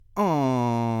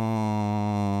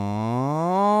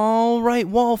right,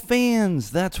 Wall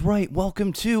fans, that's right.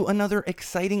 Welcome to another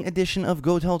exciting edition of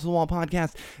Go Tell to the Wall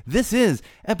podcast. This is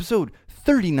episode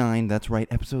 39. That's right,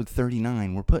 episode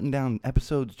 39. We're putting down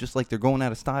episodes just like they're going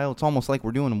out of style. It's almost like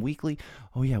we're doing them weekly.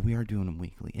 Oh yeah, we are doing them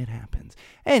weekly. It happens.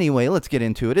 Anyway, let's get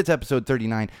into it. It's episode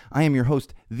 39. I am your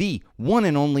host, the one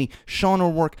and only Sean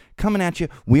O'Rourke, coming at you.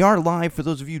 We are live. For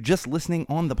those of you just listening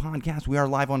on the podcast, we are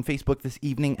live on Facebook this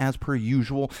evening as per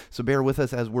usual. So bear with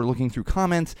us as we're looking through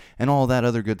comments and all that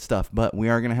other good stuff. But we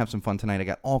are going to have some fun tonight. I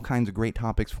got all kinds of great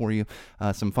topics for you,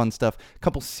 some fun stuff, a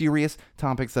couple serious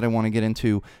topics that I want to get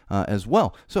into as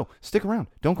well. So stick around.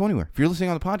 Don't go anywhere. If you're listening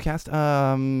on the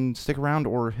podcast, stick around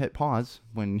or hit pause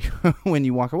when when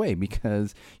you walk away,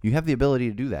 because you have the ability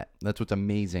to do that. That's what's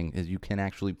amazing, is you can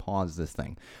actually pause this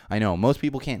thing. I know most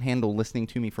people can't handle listening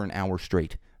to me for an hour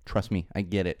straight. Trust me, I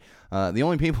get it. The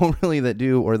only people really that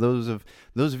do are those of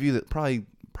you that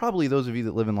probably those of you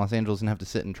that live in Los Angeles and have to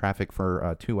sit in traffic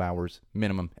for 2 hours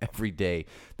minimum every day.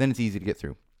 Then it's easy to get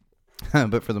through.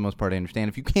 But for the most part, I understand.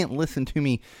 If you can't listen to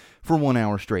me for 1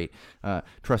 hour straight,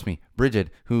 trust me, Bridget,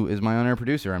 who is my on-air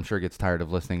producer, I'm sure gets tired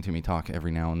of listening to me talk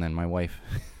every now and then. My wife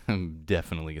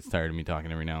definitely gets tired of me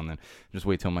talking every now and then. Just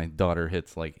wait till my daughter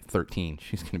hits like 13.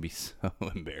 She's going to be so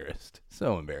embarrassed.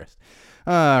 So embarrassed.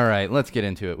 All right, let's get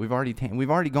into it. We've already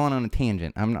gone on a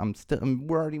tangent.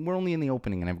 We're only in the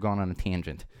opening, and I've gone on a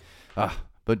tangent.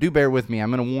 But do bear with me.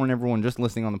 I'm going to warn everyone just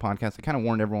listening on the podcast. I kind of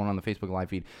warned everyone on the Facebook live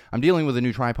feed. I'm dealing with a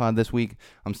new tripod this week.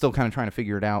 I'm still kind of trying to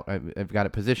figure it out. I've got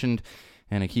it positioned,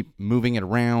 and I keep moving it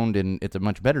around, and it's a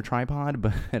much better tripod,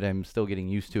 but I'm still getting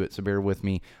used to it. So bear with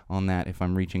me on that if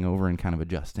I'm reaching over and kind of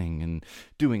adjusting and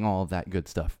doing all of that good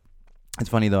stuff. It's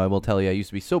funny, though, I will tell you, I used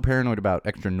to be so paranoid about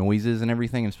extra noises and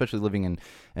everything, especially living in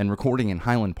and recording in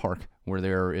Highland Park, where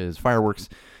there is fireworks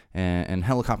and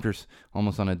helicopters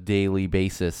almost on a daily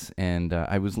basis. And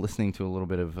I was listening to a little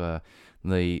bit of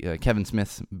the Kevin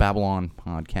Smith's Babylon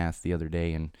podcast the other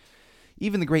day, and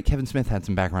even the great Kevin Smith had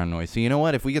some background noise. So you know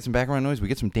what? If we get some background noise, we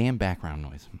get some damn background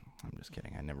noise. I'm just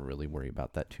kidding. I never really worry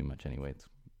about that too much anyway. It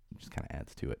just kind of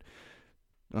adds to it.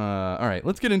 All right,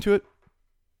 let's get into it.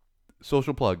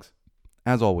 Social plugs,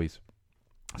 as always.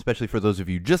 Especially for those of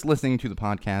you just listening to the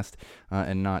podcast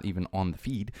and not even on the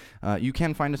feed. You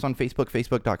can find us on Facebook,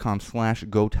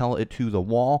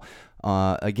 facebook.com/GoTellItToTheWall.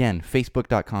 Again,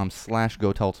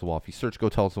 facebook.com/GoTellItToTheWall. If you search Go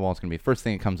Tell It to the Wall, it's going to be the first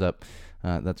thing that comes up.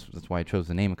 That's why I chose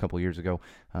the name a couple years ago,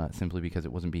 simply because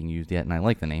it wasn't being used yet, and I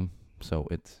like the name, so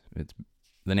it's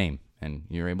the name, and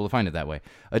you're able to find it that way.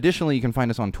 Additionally, you can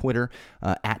find us on Twitter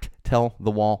at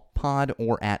TellTheWallPod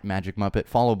or at Magic Muppet.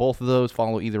 Follow both of those.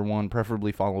 Follow either one.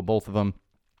 Preferably follow both of them.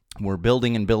 We're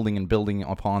building and building and building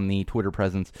upon the Twitter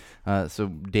presence. So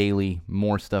daily,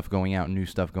 more stuff going out, new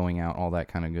stuff going out, all that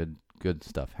kind of good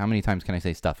stuff. How many times can I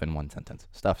say stuff in one sentence?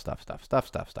 Stuff.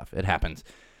 It happens.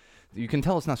 You can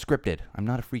tell it's not scripted. I'm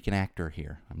not a freaking actor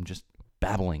here. I'm just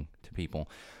babbling to people.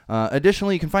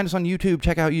 Additionally, you can find us on YouTube.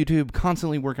 Check out YouTube.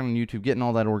 Constantly working on YouTube, getting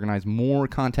all that organized. More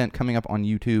content coming up on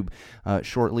YouTube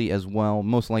shortly as well.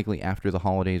 Most likely after the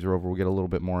holidays are over, we'll get a little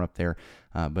bit more up there.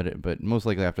 But most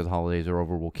likely after the holidays are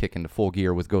over, we'll kick into full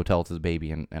gear with Go Tell It to the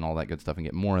Baby and all that good stuff and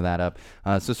get more of that up.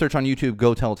 So search on YouTube,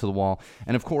 Go Tell It to the Wall.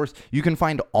 And of course, you can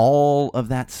find all of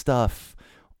that stuff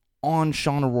on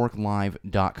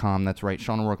SeanO'RourkeLive.com. That's right,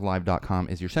 SeanO'RourkeLive.com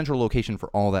is your central location for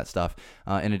all that stuff.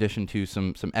 In addition to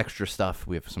some extra stuff,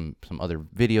 we have some other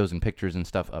videos and pictures and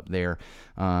stuff up there.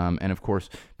 And of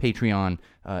course, Patreon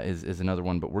is another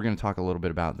one, but we're going to talk a little bit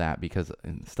about that because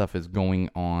stuff is going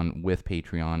on with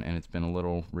Patreon, and it's been a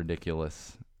little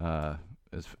ridiculous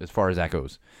as far as that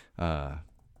goes. But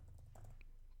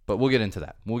we'll get into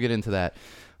that.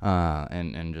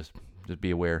 And just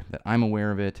be aware that I'm aware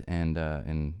of it,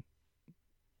 and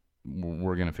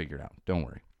we're going to figure it out. Don't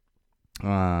worry.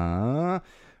 All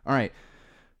right.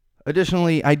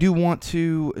 Additionally, I do want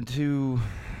to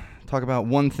talk about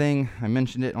one thing. I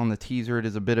mentioned it on the teaser. It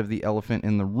is a bit of the elephant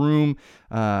in the room,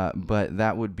 but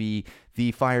that would be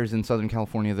the fires in Southern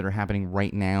California that are happening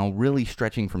right now, really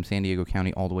stretching from San Diego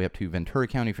County all the way up to Ventura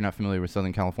County. If you're not familiar with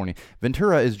Southern California,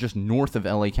 Ventura is just north of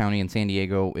LA County, and San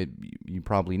Diego, you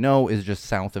probably know, is just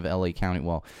south of LA County.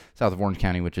 Well, south of Orange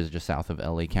County, which is just south of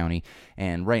LA County.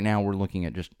 And right now we're looking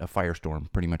at just a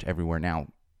firestorm pretty much everywhere. Now,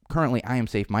 currently, I am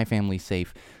safe. My family's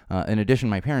safe. In addition,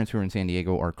 my parents who are in San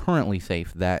Diego are currently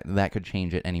safe. That could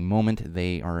change at any moment.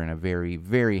 They are in a very,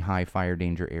 very high fire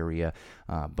danger area.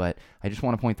 But I just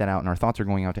want to point that out, and our thoughts are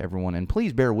going out to everyone. And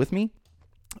please bear with me.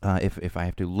 if I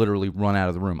have to literally run out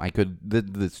of the room.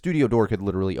 The studio door could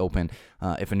literally open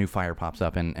if a new fire pops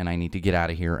up and I need to get out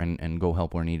of here and go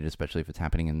help where needed, especially if it's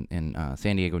happening in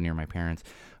San Diego near my parents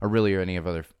or any of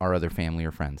our other family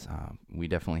or friends. We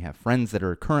definitely have friends that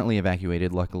are currently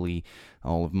evacuated. Luckily,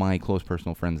 all of my close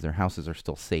personal friends, their houses are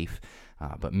still safe,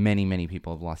 but many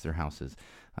people have lost their houses.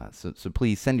 So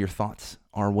please send your thoughts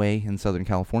our way in Southern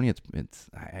California.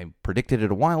 I predicted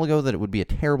it a while ago that it would be a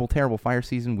terrible fire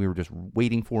season. We were just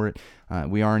waiting for it.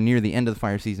 We are near the end of the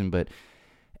fire season, but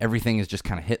everything is just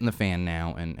kind of hitting the fan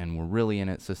now, and we're really in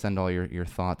it. So send all your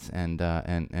thoughts and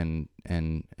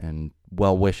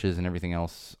well wishes and everything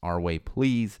else our way,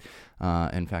 please.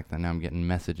 In fact, now I'm getting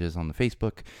messages on the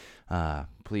Facebook.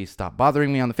 Please stop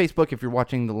bothering me on the Facebook. If you're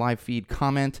watching the live feed,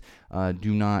 comment.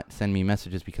 Do not send me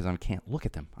messages because I can't look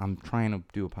at them. I'm trying to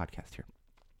do a podcast here.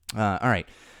 All right.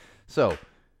 So,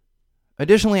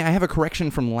 additionally, I have a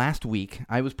correction from last week.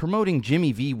 I was promoting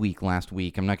Jimmy V Week last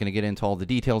week. I'm not going to get into all the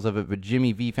details of it, but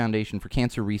Jimmy V Foundation for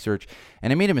Cancer Research.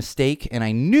 And I made a mistake, and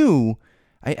I knew,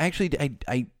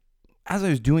 I as I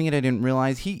was doing it, I didn't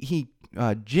realize Jimmy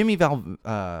I'm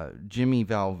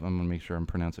going to make sure I'm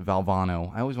pronouncing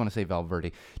Valvano. I always want to say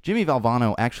Valverde. Jimmy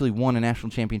Valvano actually won a national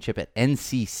championship at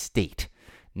NC State,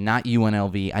 not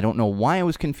UNLV. I don't know why I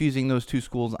was confusing those two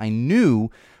schools. I knew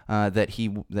that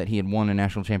he had won a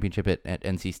national championship at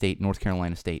NC State, North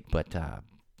Carolina State, but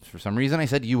for some reason I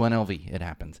said UNLV. It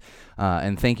happens.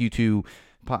 And thank you to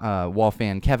Wall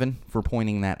fan Kevin for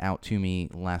pointing that out to me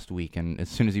last week, and as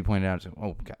soon as he pointed it out, I said,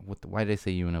 "Oh God, why did I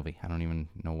say UNLV? I don't even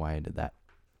know why I did that."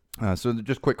 So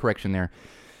just quick correction there.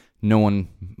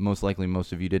 Most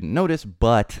of you didn't notice,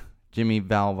 but Jimmy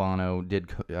Valvano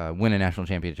did win a national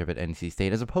championship at NC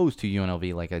State as opposed to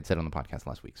UNLV, like I said on the podcast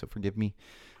last week. So forgive me.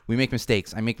 We make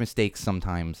mistakes. I make mistakes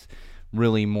sometimes,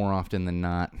 really more often than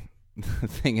not. The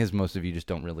thing is, most of you just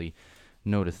don't really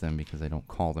notice them because I don't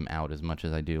call them out as much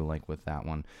as I do, like with that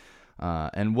one.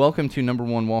 And welcome to number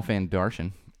one wall fan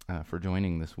Darshan for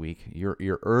joining this week.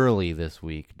 You're early this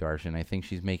week, Darshan. I think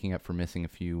she's making up for missing a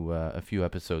few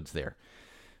episodes there,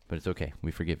 but it's okay.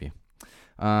 We forgive you.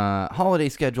 Holiday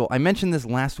schedule. I mentioned this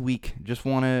last week. Just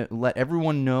want to let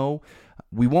everyone know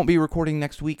we won't be recording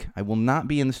next week. I will not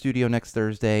be in the studio next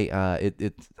Thursday.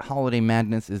 It's holiday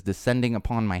madness is descending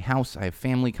upon my house. I have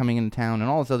family coming into town and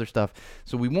all this other stuff.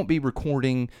 So we won't be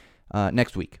recording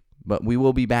next week. But we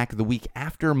will be back the week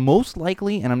after, most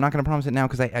likely, and I'm not going to promise it now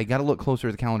because I got to look closer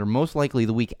at the calendar. Most likely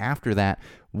the week after that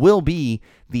will be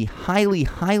the highly,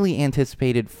 highly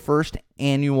anticipated first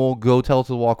annual Go Tell to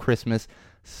the Wall Christmas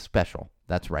special.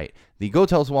 That's right. The Go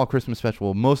Tell Us Wall Christmas special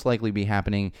will most likely be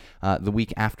happening the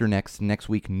week after next. Next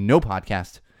week, no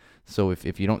podcast. So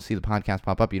if you don't see the podcast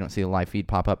pop up, you don't see the live feed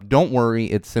pop up, don't worry.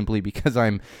 It's simply because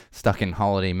I'm stuck in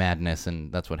holiday madness,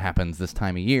 and that's what happens this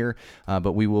time of year.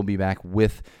 But we will be back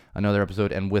with another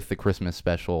episode and with the Christmas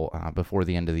special before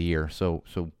the end of the year. So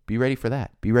be ready for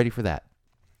that. Be ready for that.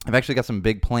 I've actually got some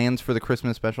big plans for the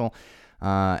Christmas special,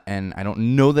 and I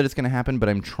don't know that it's going to happen, but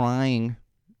I'm trying.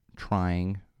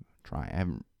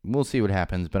 We'll see what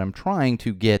happens, but I'm trying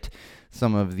to get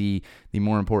some of the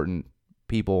more important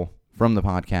people from the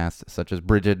podcast, such as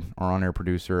Bridget, our on-air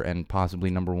producer, and possibly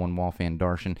number one wall fan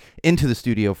Darshan, into the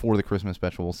studio for the Christmas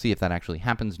special. We'll see if that actually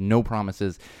happens. No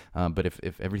promises, but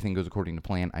if everything goes according to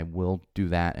plan, I will do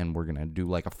that, and we're going to do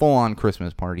like a full-on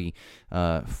Christmas party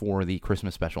for the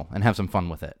Christmas special and have some fun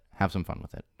with it.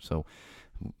 So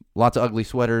lots of ugly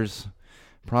sweaters,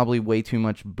 probably way too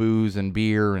much booze and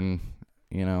beer, and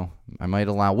I might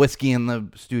allow whiskey in the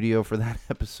studio for that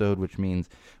episode, which means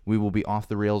we will be off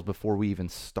the rails before we even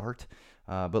start.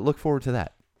 But look forward to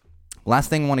that. Last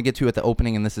thing I want to get to at the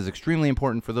opening, and this is extremely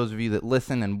important for those of you that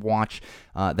listen and watch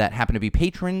that happen to be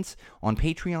patrons on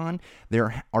Patreon.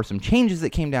 There are some changes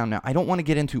that came down. Now, I don't want to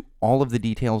get into all of the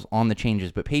details on the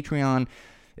changes, but Patreon,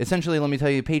 essentially, let me tell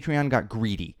you, Patreon got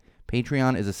greedy.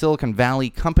 Patreon is a Silicon Valley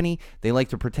company. They like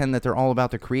to pretend that they're all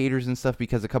about the creators and stuff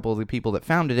because a couple of the people that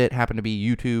founded it happen to be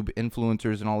YouTube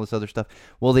influencers and all this other stuff.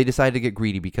 Well, they decided to get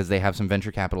greedy because they have some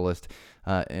venture capitalist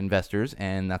investors,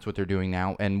 and that's what they're doing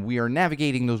now. And we are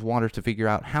navigating those waters to figure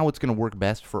out how it's going to work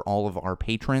best for all of our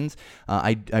patrons.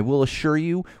 I will assure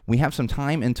you, we have some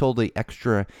time until the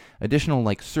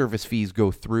additional service fees go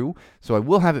through. So I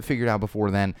will have it figured out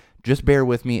before then. Just bear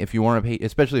with me if you are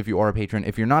especially if you are a patron.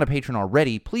 If you're not a patron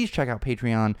already, please check out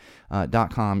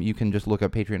patreon.com. You can just look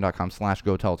up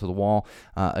patreon.com/go tell to the wall.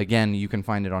 Again, you can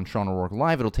find it on Sean O'Rourke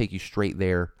Live. It'll take you straight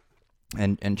there.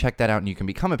 and check that out, and you can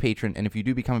become a patron. And if you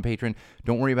do become a patron,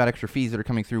 don't worry about extra fees that are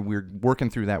coming through. We're working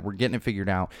through that. We're getting it figured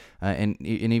out. And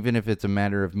even if it's a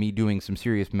matter of me doing some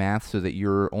serious math so that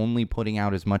you're only putting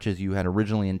out as much as you had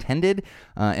originally intended,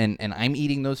 and I'm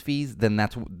eating those fees, then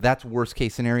that's worst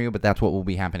case scenario, but that's what will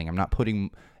be happening. I'm not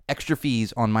putting extra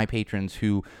fees on my patrons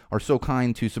who are so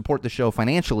kind to support the show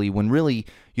financially when really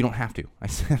you don't have to. I'm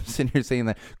sitting here saying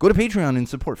that go to Patreon and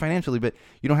support financially, but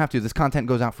you don't have to. This content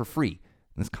goes out for free.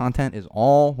 This content is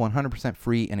all 100%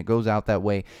 free, and it goes out that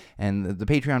way. And the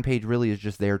Patreon page really is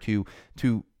just there to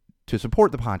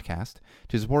support the podcast,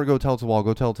 to support Go Tell It to the Wall,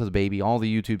 Go Tell It to the Baby, all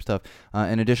the YouTube stuff,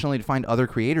 and additionally to find other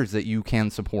creators that you can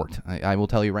support. I will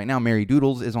tell you right now, Mary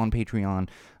Doodles is on Patreon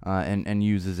and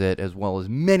uses it, as well as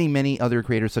many, many other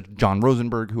creators, such as John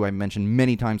Rosenberg, who I mentioned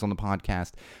many times on the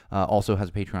podcast, also has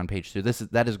a Patreon page too.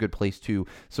 That is a good place to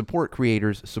support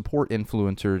creators, support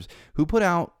influencers who put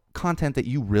out content that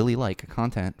you really like,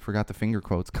 content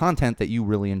that you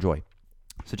really enjoy.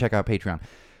 So check out Patreon.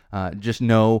 Just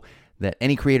know that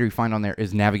any creator you find on there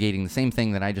is navigating the same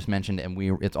thing that I just mentioned, and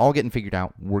it's all getting figured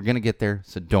out. We're going to get there,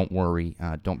 so don't worry.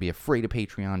 Don't be afraid of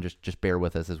Patreon. Just bear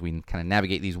with us as we kind of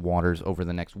navigate these waters over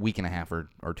the next week and a half or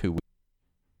 2 weeks.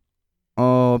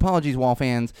 Oh, apologies, Wall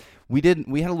fans. We had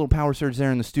a little power surge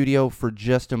there in the studio for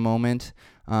just a moment,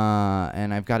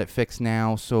 and I've got it fixed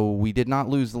now. So we did not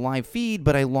lose the live feed,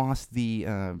 but I lost the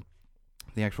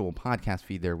actual podcast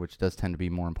feed there, which does tend to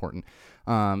be more important.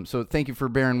 So thank you for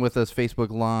bearing with us, Facebook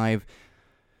Live.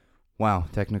 Wow,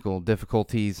 technical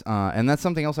difficulties. And that's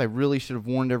something else I really should have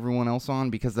warned everyone else on,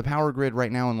 because the power grid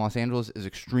right now in Los Angeles is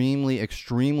extremely,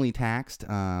 extremely taxed.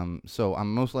 So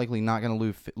I'm most likely not going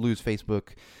to lose Facebook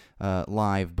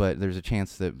Live, but there's a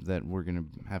chance that we're going to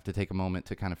have to take a moment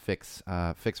to kind of fix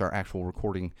our actual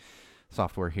recording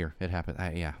software here. It happened.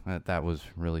 That was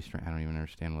really strange. I don't even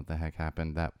understand what the heck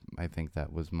happened. I think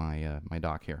that was my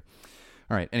dock here.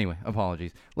 All right. Anyway,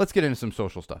 apologies. Let's get into some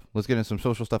social stuff.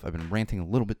 I've been ranting a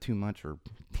little bit too much, or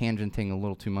tangenting a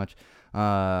little too much.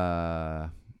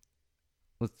 Let's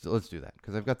do that,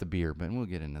 because I've got the beer, but we'll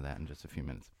get into that in just a few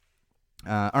minutes.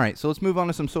 All right. So let's move on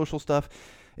to some social stuff.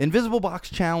 Invisible Box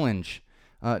Challenge.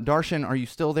 Darshan, are you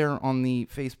still there on the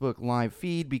Facebook Live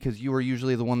feed? Because you are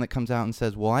usually the one that comes out and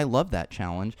says, well, I love that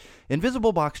challenge.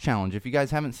 Invisible Box Challenge. If you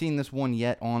guys haven't seen this one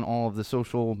yet on all of the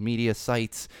social media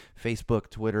sites,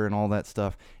 Facebook, Twitter, and all that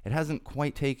stuff, it hasn't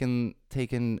quite taken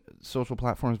social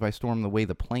platforms by storm the way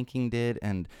the planking did.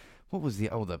 And what was the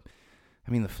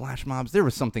flash mobs. There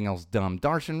was something else dumb.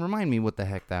 Darshan, remind me what the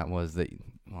heck that was.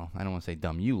 Well, I don't want to say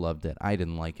dumb. You loved it. I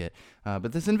didn't like it.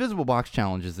 But this Invisible Box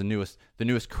Challenge is the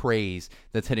newest craze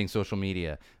that's hitting social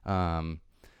media.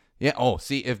 Yeah. Oh,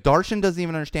 see, if Darshan doesn't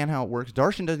even understand how it works,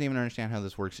 Darshan doesn't even understand how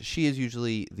this works. She is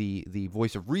usually the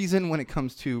voice of reason when it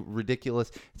comes to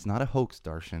ridiculous. It's not a hoax,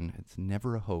 Darshan. It's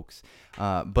never a hoax.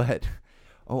 But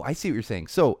I see what you're saying.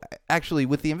 So actually,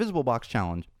 with the Invisible Box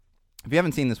Challenge, if you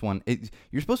haven't seen this one,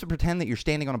 you're supposed to pretend that you're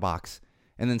standing on a box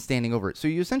and then standing over it. So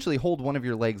you essentially hold one of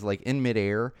your legs like in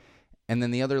midair, and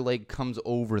then the other leg comes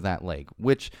over that leg,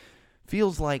 which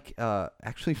feels like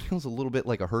actually feels a little bit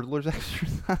like a hurdler's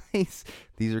exercise.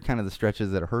 These are kind of the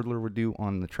stretches that a hurdler would do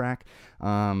on the track.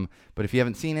 But if you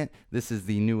haven't seen it, this is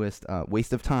the newest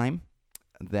waste of time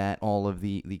that all of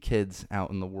the kids out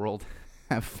in the world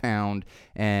have found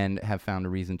a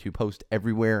reason to post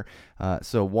everywhere.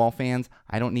 So Wall fans,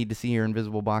 I don't need to see your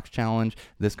Invisible Box Challenge.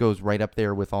 This goes right up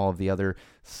there with all of the other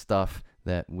stuff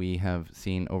that we have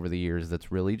seen over the years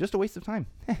that's really just a waste of time.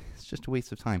 It's just a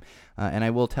waste of time. And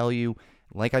I will tell you,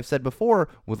 like I've said before,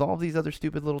 with all of these other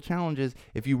stupid little challenges,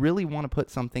 if you really want to put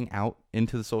something out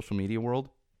into the social media world,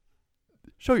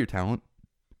 show your talent.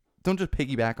 Don't just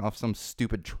piggyback off some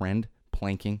stupid trend.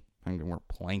 Planking. We're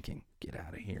planking. Get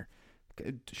out of here.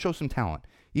 Show some talent.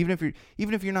 Even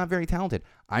if you're not very talented.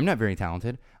 I'm not very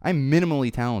talented. I'm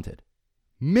minimally talented.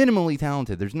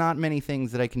 There's not many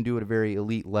things that I can do at a very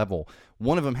elite level.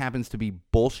 One of them happens to be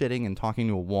bullshitting and talking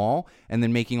to a wall and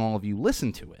then making all of you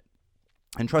listen to it.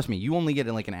 And trust me, you only get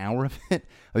like an hour of it.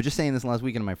 I was just saying this last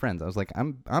weekend to my friends. I was like,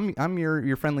 I'm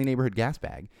your friendly neighborhood gas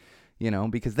bag,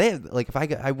 because they like, if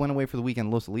I went away for the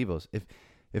weekend, Los Olivos,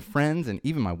 if friends and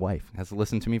even my wife has to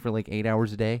listen to me for like 8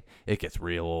 hours a day, it gets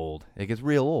real old.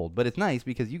 But it's nice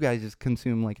because you guys just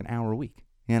consume like an hour a week,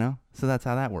 So that's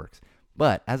how that works.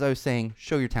 But as I was saying,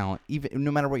 show your talent, even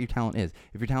no matter what your talent is.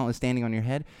 If your talent is standing on your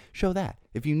head, show that.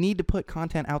 If you need to put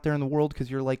content out there in the world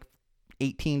because you're like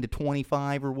 18 to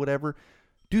 25 or whatever,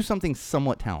 do something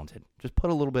somewhat talented. Just put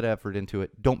a little bit of effort into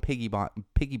it. Don't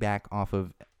piggyback off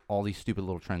of all these stupid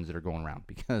little trends that are going around,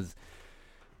 because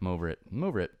I'm over it.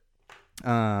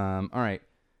 All right.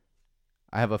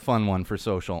 I have a fun one for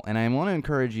social, and I want to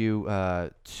encourage you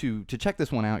to check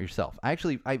this one out yourself. I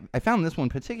found this one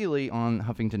particularly on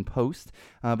Huffington Post,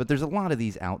 but there's a lot of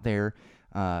these out there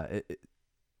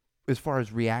as far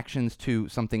as reactions to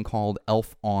something called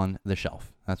Elf on the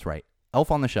Shelf. That's right,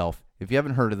 Elf on the Shelf. If you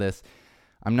haven't heard of this,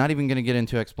 I'm not even going to get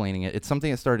into explaining it. It's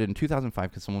something that started in 2005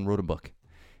 because someone wrote a book.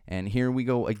 And here we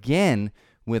go again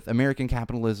with American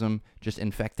capitalism just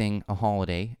infecting a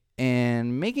holiday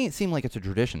and making it seem like it's a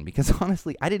tradition, because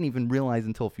honestly, I didn't even realize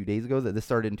until a few days ago that this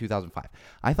started in 2005.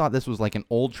 I thought this was like an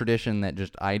old tradition that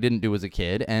just I didn't do as a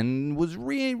kid and was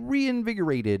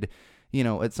reinvigorated,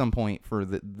 at some point for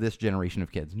this generation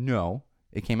of kids. No,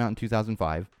 it came out in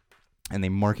 2005, and they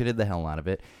marketed the hell out of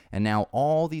it, and now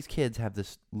all these kids have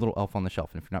this little elf on the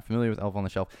shelf. And if you're not familiar with Elf on the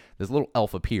Shelf, this little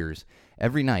elf appears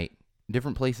every night,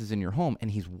 different places in your home,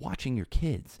 and he's watching your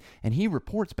kids, and he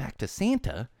reports back to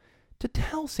Santa to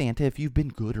tell Santa if you've been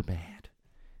good or bad.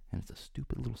 And it's a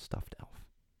stupid little stuffed elf.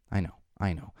 I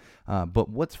know. But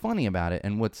what's funny about it,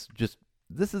 and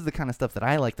this is the kind of stuff that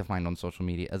I like to find on social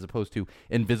media as opposed to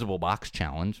Invisible Box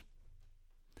Challenge.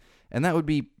 And that would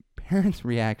be parents'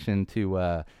 reaction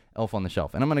to Elf on the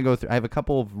Shelf. And I'm going to go through, I have a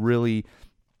couple of really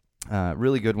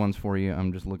good ones for you.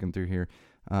 I'm just looking through here.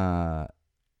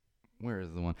 Where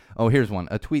is the one? Oh, here's one.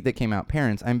 A tweet that came out.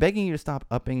 Parents, I'm begging you to stop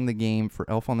upping the game for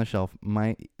Elf on the Shelf.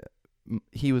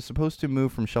 He was supposed to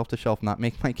move from shelf to shelf, not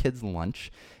make my kids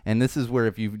lunch. And this is where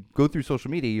if you go through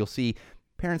social media, you'll see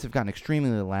parents have gotten extremely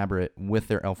elaborate with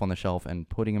their Elf on the Shelf and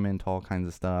putting them into all kinds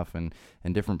of stuff and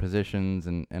different positions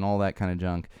and all that kind of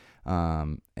junk. Gosh,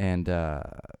 I can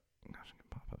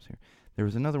pop-ups here. There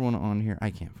was another one on here.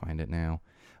 I can't find it now.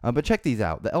 But check these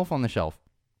out. The Elf on the Shelf.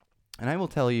 And I will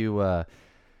tell you,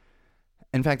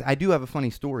 in fact, I do have a funny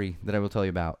story that I will tell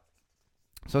you about.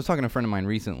 So I was talking to a friend of mine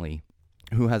recently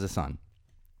who has a son,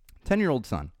 10-year-old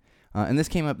son. And this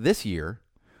came up this year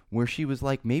where she was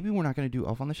like, maybe we're not going to do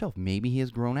Elf on the Shelf. Maybe he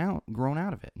has grown out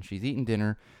of it. And she's eating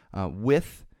dinner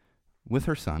with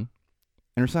her son.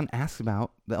 And her son asks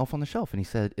about the Elf on the Shelf. And he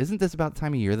said, isn't this about the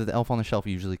time of year that the Elf on the Shelf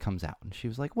usually comes out? And she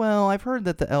was like, well, I've heard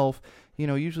that the elf,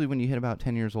 usually when you hit about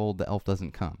 10 years old, the elf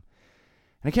doesn't come.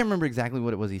 And I can't remember exactly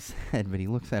what it was he said, but he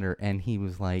looks at her and he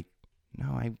was like,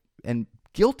 and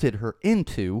guilted her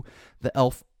into the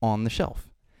Elf on the Shelf.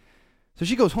 So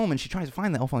she goes home and she tries to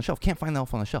find the Elf on the Shelf, can't find the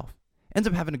Elf on the Shelf. Ends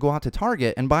up having to go out to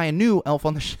Target and buy a new Elf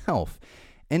on the Shelf.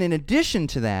 And in addition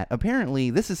to that, apparently,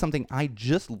 this is something I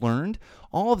just learned,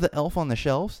 all of the Elf on the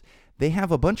Shelves, they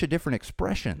have a bunch of different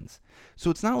expressions.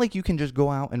 So it's not like you can just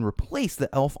go out and replace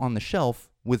the Elf on the Shelf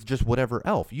with just whatever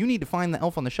elf. You need to find the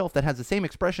Elf on the Shelf that has the same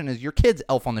expression as your kid's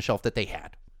Elf on the Shelf that they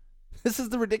had. This is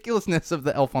the ridiculousness of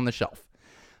the Elf on the Shelf.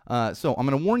 So I'm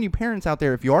going to warn you parents out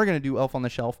there, if you are going to do Elf on the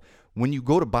Shelf, when you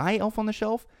go to buy Elf on the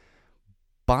Shelf,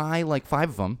 buy like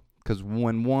 5 of them, because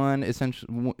when one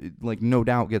essentially, like no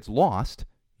doubt gets lost,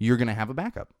 you're going to have a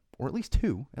backup, or at least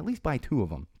 2. At least buy 2 of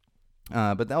them.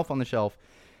 But the Elf on the Shelf,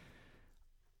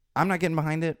 I'm not getting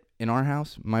behind it in our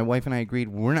house. My wife and I agreed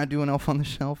we're not doing Elf on the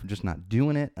Shelf. We're just not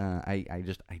doing it. I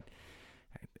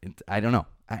don't know.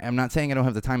 I'm not saying I don't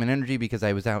have the time and energy, because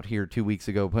I was out here 2 weeks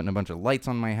ago putting a bunch of lights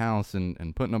on my house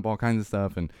and putting up all kinds of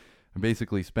stuff, and I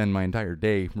basically spend my entire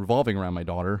day revolving around my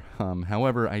daughter.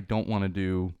 However, I don't want to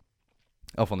do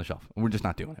Elf on the Shelf. We're just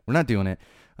not doing it. We're not doing it.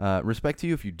 Respect to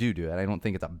you if you do it. I don't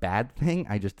think it's a bad thing.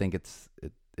 I just think it's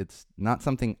not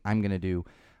something I'm going to do.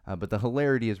 But the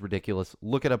hilarity is ridiculous.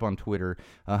 Look it up on Twitter.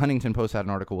 Huntington Post had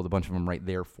an article with a bunch of them right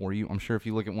there for you. I'm sure if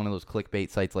you look at one of those clickbait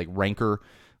sites like Ranker,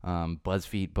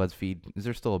 BuzzFeed. Is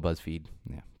there still a BuzzFeed?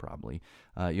 Yeah, probably.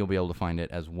 You'll be able to find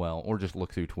it as well, or just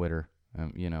look through Twitter.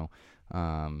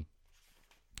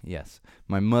 Yes,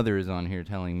 my mother is on here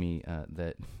telling me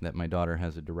that my daughter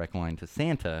has a direct line to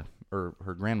Santa, or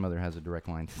her grandmother has a direct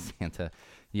line to Santa.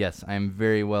 Yes, I am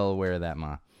very well aware of that,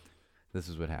 Ma. This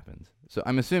is what happens. So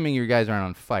I'm assuming you guys aren't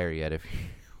on fire yet if you're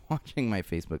watching my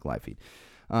Facebook live feed.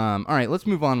 All right, let's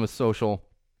move on with social.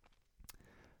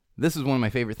 This is one of my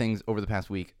favorite things over the past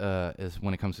week is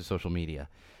when it comes to social media.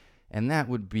 And that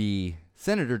would be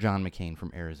Senator John McCain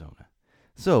from Arizona.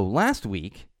 So last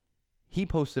week, he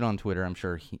posted on Twitter. I'm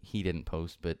sure he didn't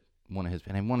post, but one of his,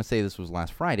 and I want to say this was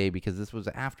last Friday because this was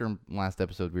after last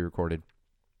episode we recorded,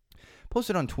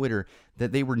 posted on Twitter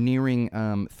that they were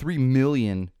nearing 3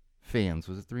 million fans.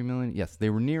 Was it 3 million? Yes, they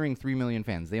were nearing 3 million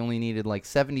fans. They only needed like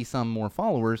 70 some more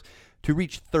followers to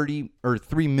reach 3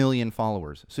 million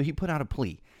followers. So he put out a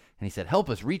plea and he said, help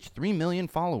us reach 3 million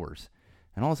followers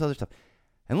and all this other stuff.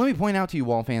 And let me point out to you,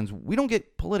 Wall fans, we don't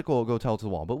get political, go tell it to the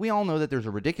wall, but we all know that there's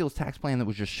a ridiculous tax plan that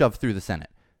was just shoved through the Senate.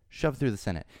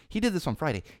 He did this on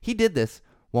Friday. He did this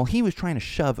while he was trying to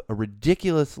shove a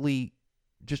ridiculously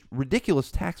just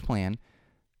ridiculous tax plan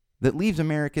that leaves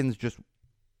Americans just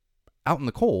out in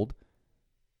the cold.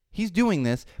 He's doing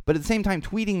this, but at the same time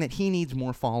tweeting that he needs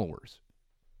more followers.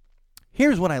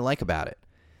 Here's what I like about it.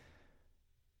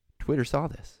 Twitter saw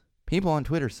this. People on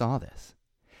Twitter saw this.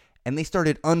 And they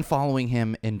started unfollowing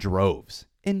him in droves.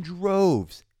 In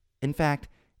droves. In fact,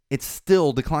 it's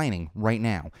still declining right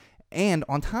now. And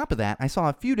on top of that, I saw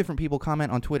a few different people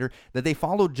comment on Twitter that they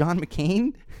followed John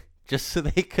McCain just so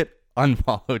they could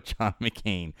unfollow John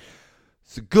McCain.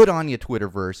 So good on you,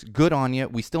 Twitterverse. Good on you.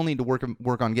 We still need to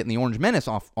work on getting the Orange Menace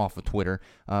off of Twitter,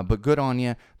 but good on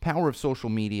you. Power of social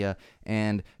media.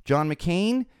 And John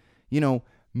McCain,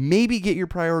 maybe get your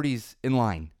priorities in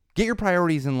line. Get your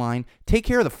priorities in line. Take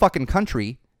care of the fucking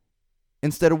country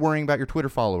instead of worrying about your Twitter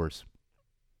followers.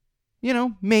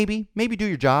 Maybe do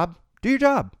your job. Do your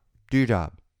job. Do your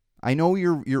job. I know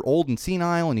you're old and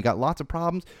senile and you got lots of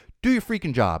problems. Do your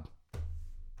freaking job.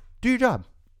 Do your job.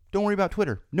 Don't worry about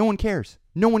Twitter. No one cares.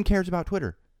 No one cares about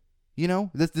Twitter.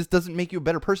 This doesn't make you a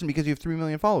better person because you have 3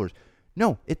 million followers.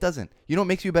 No, it doesn't. You know what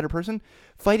makes you a better person?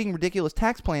 Fighting ridiculous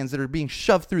tax plans that are being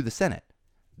shoved through the Senate.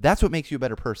 That's what makes you a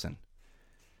better person.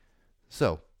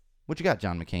 So, what you got,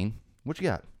 John McCain? What you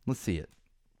got? Let's see it.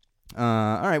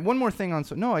 All right, one more thing on...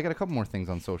 I got a couple more things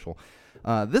on social.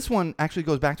 This one actually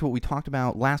goes back to what we talked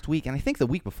about last week, and I think the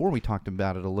week before we talked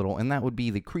about it a little, and that would be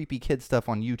the creepy kid stuff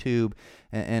on YouTube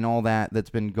and all that's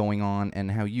been going on,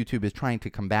 and how YouTube is trying to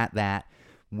combat that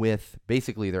with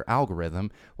basically their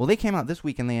algorithm. Well, they came out this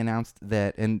week and they announced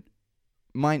that, and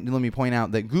let me point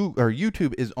out that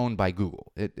YouTube is owned by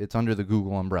Google. It's under the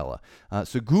Google umbrella.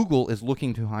 So Google is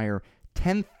looking to hire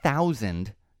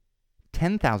 10,000,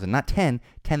 not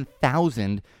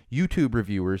 10,000 YouTube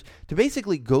reviewers to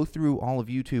basically go through all of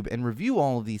YouTube and review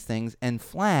all of these things and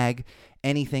flag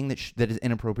anything that is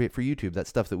inappropriate for YouTube. That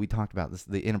stuff that we talked about,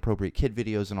 the inappropriate kid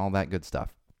videos and all that good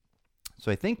stuff.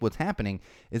 So I think what's happening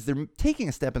is they're taking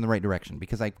a step in the right direction,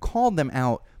 because I've called them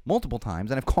out multiple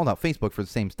times, and I've called out Facebook for the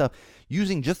same stuff,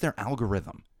 using just their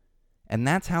algorithm. And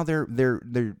that's how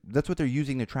that's what they're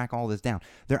using to track all this down.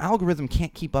 Their algorithm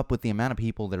can't keep up with the amount of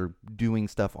people that are doing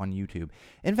stuff on YouTube.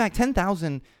 In fact,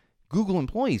 10,000 Google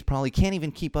employees probably can't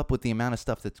even keep up with the amount of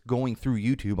stuff that's going through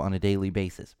YouTube on a daily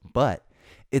basis. But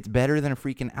it's better than a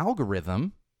freaking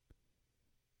algorithm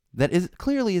that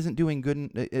clearly isn't doing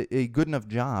a good enough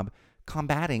job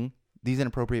combating these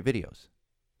inappropriate videos.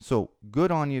 So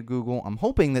good on you, Google. I'm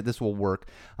hoping that this will work.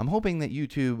 I'm hoping that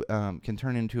YouTube can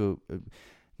turn into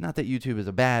not that YouTube is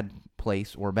a bad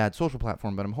place or a bad social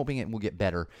platform, but I'm hoping it will get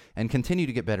better and continue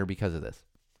to get better because of this.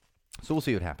 So we'll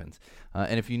see what happens.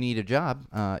 And if you need a job,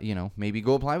 maybe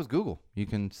go apply with Google. You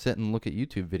can sit and look at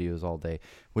YouTube videos all day,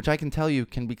 which I can tell you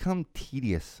can become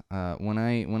tedious. When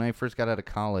I first got out of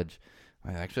college,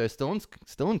 I was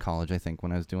still in college, I think,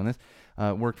 when I was doing this.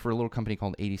 Worked for a little company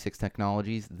called 86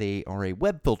 Technologies. They are a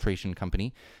web filtration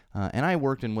company, and I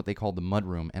worked in what they called the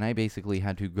mudroom, and I basically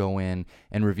had to go in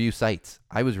and review sites.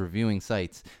 I was reviewing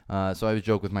sites, so I would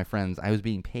joke with my friends. I was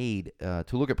being paid to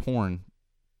look at porn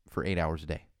for 8 hours a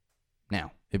day.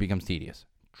 Now, it becomes tedious.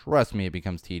 Trust me, it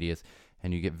becomes tedious,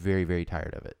 and you get very, very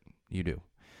tired of it. You do.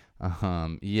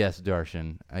 Yes,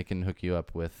 Darshan, I can hook you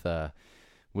up with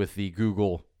the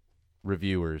Google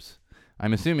reviewers.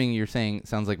 I'm assuming you're saying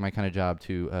sounds like my kind of job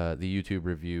to the YouTube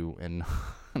review and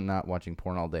not watching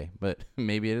porn all day, but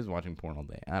maybe it is watching porn all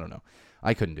day. I don't know.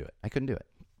 I couldn't do it.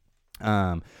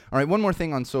 All right, one more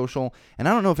thing on social, and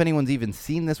I don't know if anyone's even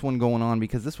seen this one going on,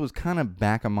 because this was kind of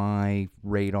back of my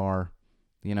radar.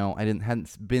 I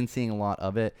hadn't been seeing a lot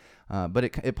of it, but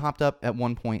it popped up at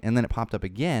one point, and then it popped up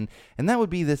again, and that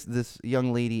would be this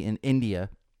young lady in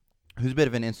India who's a bit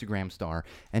of an Instagram star,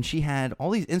 and she had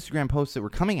all these Instagram posts that were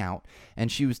coming out,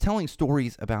 and she was telling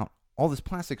stories about all this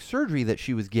plastic surgery that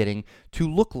she was getting to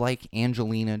look like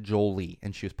Angelina Jolie,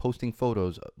 and she was posting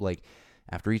photos like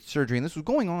after each surgery, and this was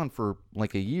going on for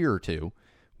like a year or two,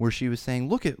 where she was saying,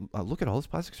 look at all this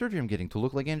plastic surgery I'm getting to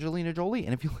look like Angelina Jolie.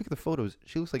 And if you look at the photos,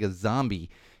 she looks like a zombie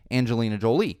Angelina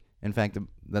Jolie. In fact,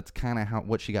 that's kind of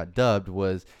what she got dubbed,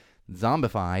 was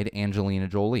zombified Angelina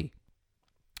Jolie.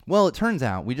 Well, it turns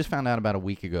out, we just found out about a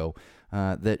week ago,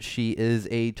 that she is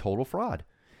a total fraud.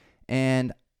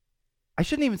 And I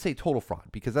shouldn't even say total fraud,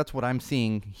 because that's what I'm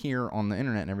seeing here on the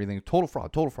internet and everything. Total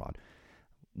fraud.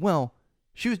 Well,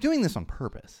 she was doing this on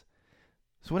purpose.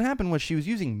 So what happened was she was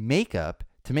using makeup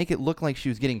to make it look like she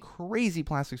was getting crazy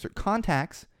plastic surgery,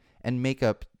 contacts and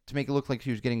makeup to make it look like she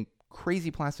was getting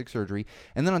crazy plastic surgery.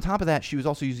 And then on top of that, she was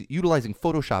also utilizing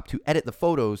Photoshop to edit the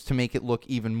photos to make it look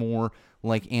even more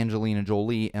like Angelina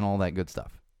Jolie and all that good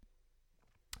stuff.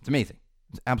 It's amazing.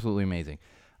 It's absolutely amazing.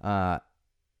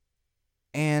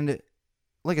 And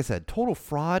like I said, total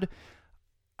fraud.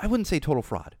 I wouldn't say total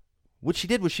fraud. What she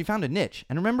did was she found a niche.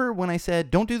 And remember when I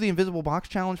said, don't do the invisible box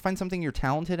challenge, find something you're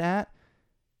talented at?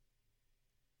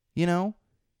 You know?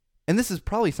 And this is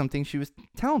probably something she was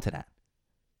talented at.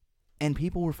 And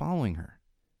people were following her.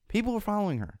 People were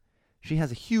following her. She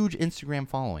has a huge Instagram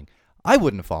following. I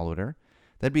wouldn't have followed her.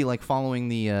 That'd be like following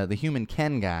the Human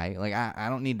Ken guy. Like, I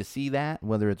don't need to see that,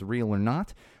 whether it's real or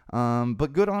not.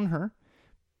 But good on her.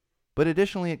 But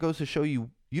additionally, it goes to show you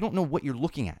don't know what you're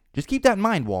looking at. Just keep that in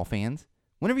mind, Wall fans.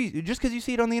 Just because you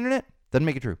see it on the internet, doesn't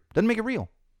make it true. Doesn't make it real.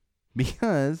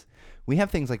 Because we have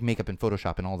things like makeup and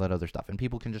Photoshop and all that other stuff. And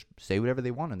people can just say whatever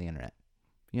they want on the internet.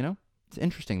 You know? It's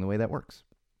interesting the way that works.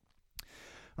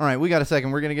 All right, we got a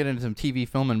second. We're going to get into some TV,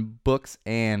 film, and books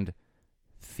and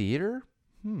theater.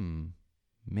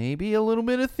 Maybe a little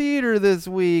bit of theater this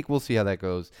week. We'll see how that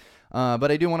goes. But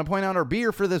I do want to point out our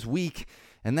beer for this week,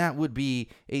 and that would be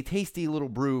a tasty little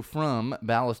brew from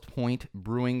Ballast Point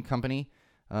Brewing Company.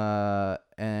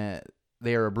 And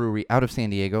they are a brewery out of San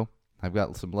Diego. I've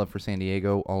got some love for San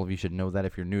Diego. All of you should know that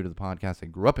if you're new to the podcast. I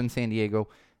grew up in San Diego,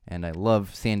 and I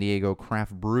love San Diego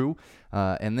craft brew.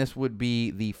 And this would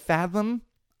be the Fathom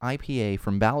IPA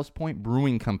from Ballast Point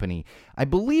Brewing Company. I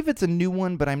believe it's a new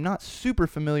one, but I'm not super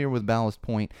familiar with Ballast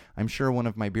Point. I'm sure one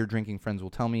of my beer drinking friends will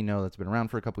tell me, no, that's been around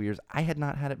for a couple years. I had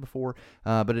not had it before,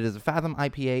 but it is a Fathom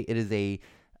IPA. It is a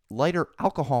lighter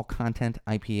alcohol content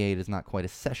IPA. It is not quite a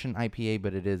session IPA,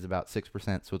 but it is about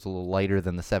 6%, so it's a little lighter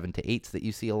than the 7 to 8s that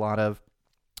you see a lot of.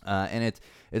 And it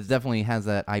definitely has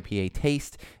that IPA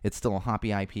taste. It's still a hoppy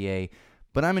IPA,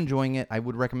 but I'm enjoying it. I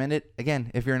would recommend it,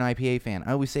 again, if you're an IPA fan.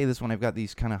 I always say this when I've got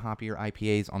these kind of hoppier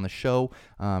IPAs on the show.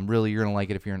 Really, you're going to like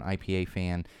it if you're an IPA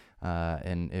fan.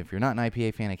 And if you're not an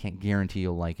IPA fan, I can't guarantee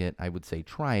you'll like it. I would say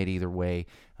try it either way.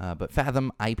 But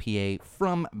Fathom IPA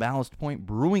from Ballast Point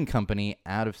Brewing Company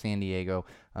out of San Diego.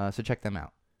 So check them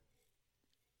out.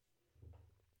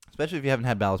 Especially if you haven't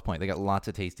had Ballast Point. They got lots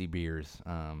of tasty beers.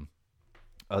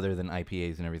 Other than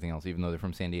IPAs and everything else, even though they're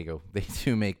from San Diego. They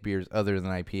do make beers other than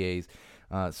IPAs.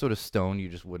 So does Stone. You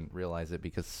just wouldn't realize it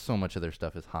because so much of their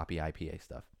stuff is hoppy IPA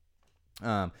stuff.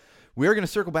 We are going to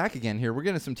circle back again here. We're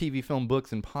getting some TV, film,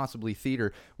 books, and possibly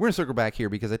theater. We're going to circle back here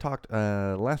because I talked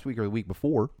last week or the week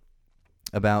before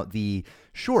about the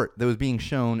short that was being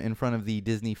shown in front of the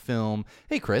Disney film.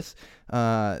 Hey, Chris.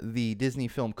 The Disney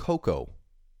film Coco.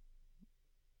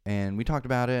 And we talked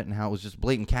about it and how it was just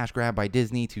blatant cash grab by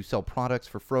Disney to sell products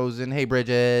for Frozen. Hey,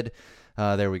 Bridget.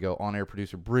 There we go. On-air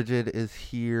producer Bridget is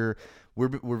here.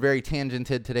 We're very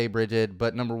tangented today, Bridget,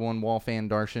 but number one wall fan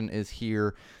Darshan is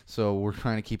here, so we're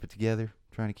trying to keep it together.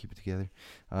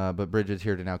 But Bridget's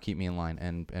here to now keep me in line,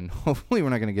 and hopefully we're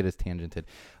not going to get as tangented.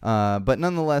 But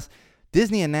nonetheless,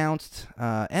 Disney announced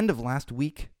end of last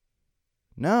week,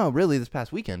 no, really this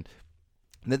past weekend,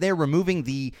 that they're removing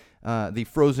the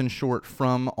Frozen short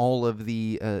from all of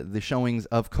the showings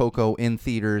of Coco in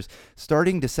theaters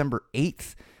starting December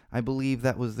 8th. I believe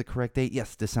that was the correct date.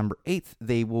 Yes, December 8th.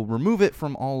 They will remove it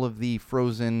from all of the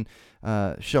Frozen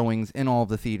showings in all of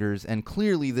the theaters. And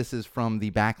clearly this is from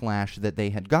the backlash that they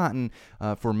had gotten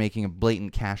for making a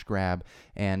blatant cash grab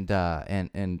and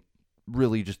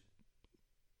really just,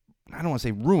 I don't want to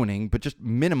say ruining, but just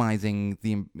minimizing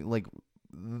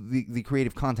the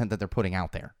creative content that they're putting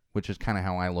out there, which is kind of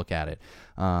how I look at it.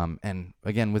 And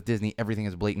again, with Disney, everything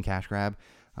is a blatant cash grab.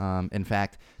 In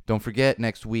fact, don't forget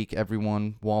next week,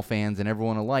 everyone, Wall fans and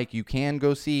everyone alike, you can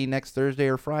go see next Thursday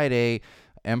or Friday,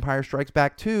 Empire Strikes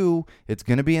Back 2. It's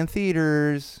going to be in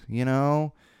theaters, you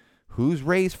know. Who's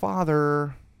Rey's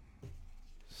father?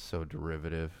 So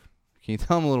derivative. Can you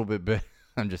tell them a little bit?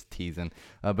 I'm just teasing.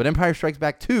 But Empire Strikes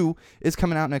Back 2 is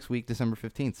coming out next week, December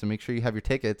 15th. So make sure you have your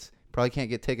tickets. Probably can't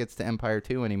get tickets to Empire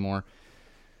 2 anymore.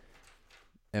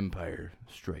 Empire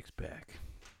Strikes Back.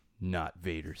 Not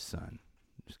Vader's son.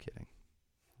 Just kidding.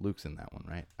 Luke's in that one,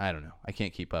 right? I don't know. I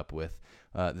can't keep up with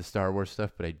the Star Wars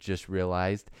stuff, but I just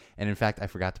realized. And in fact, I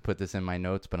forgot to put this in my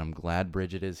notes, but I'm glad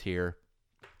Bridget is here.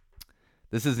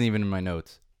 This isn't even in my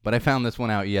notes, but I found this one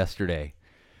out yesterday.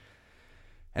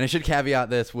 And I should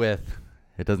caveat this with,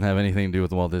 it doesn't have anything to do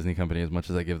with the Walt Disney Company as much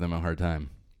as I give them a hard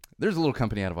time. There's a little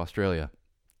company out of Australia.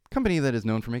 A company that is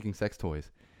known for making sex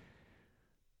toys.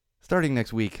 Starting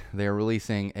next week, they are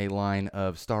releasing a line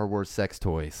of Star Wars sex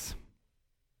toys.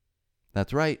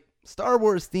 That's right, Star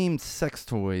Wars-themed sex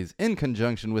toys in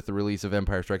conjunction with the release of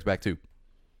Empire Strikes Back 2.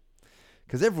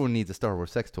 Because everyone needs a Star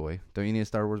Wars sex toy. Don't you need a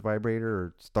Star Wars vibrator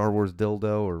or Star Wars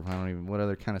dildo or I don't even what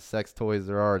other kind of sex toys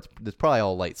there are? It's probably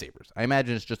all lightsabers. I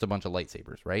imagine it's just a bunch of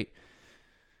lightsabers, right?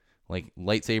 like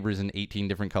lightsabers in 18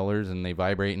 different colors and they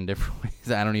vibrate in different ways.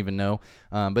 I don't even know.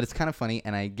 But it's kind of funny,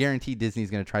 and I guarantee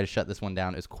Disney's going to try to shut this one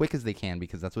down as quick as they can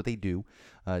because that's what they do.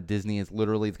 Disney is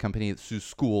literally the company that sues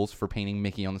schools for painting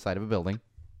Mickey on the side of a building.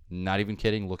 Not even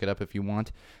kidding. Look it up if you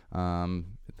want.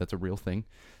 That's a real thing.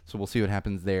 So we'll see what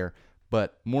happens there.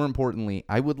 But more importantly,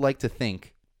 I would like to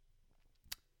think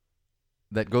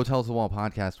that Go Tell Us the Wall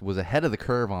podcast was ahead of the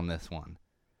curve on this one.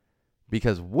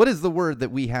 Because what is the word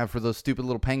that we have for those stupid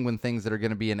little penguin things that are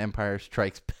going to be in Empire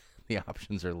Strikes Back? The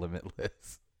options are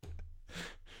limitless.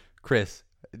 Chris,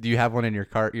 do you have one in your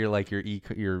cart? You're like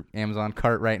your Amazon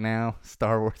cart right now?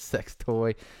 Star Wars sex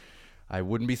toy. I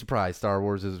wouldn't be surprised.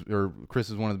 Chris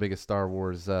is one of the biggest Star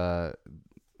Wars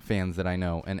fans that I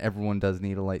know, and everyone does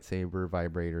need a lightsaber,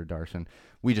 vibrator, Darshan.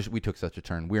 We took such a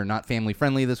turn. We are not family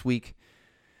friendly this week.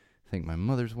 I think my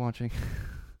mother's watching.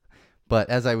 But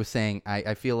as I was saying,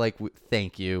 I feel like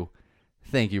thank you,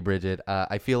 Bridget.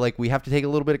 I feel like we have to take a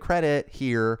little bit of credit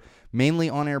here, mainly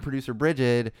on-air producer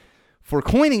Bridget, for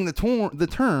coining the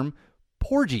term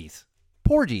porgies.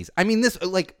 Porgies. I mean, this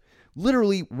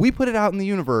literally we put it out in the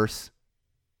universe.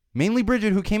 Mainly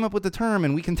Bridget, who came up with the term,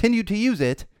 and we continued to use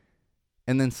it.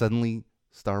 And then suddenly,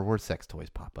 Star Wars sex toys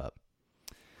pop up.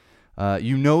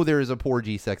 There is a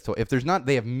porgy sex toy. If there's not,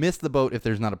 they have missed the boat. If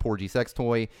there's not a porgy sex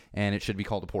toy, and it should be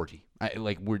called a porgy.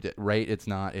 Right? It's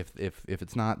not. If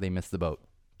it's not, they missed the boat.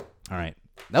 All right,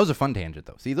 that was a fun tangent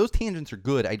though. See, those tangents are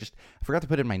good. I forgot to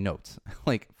put it in my notes.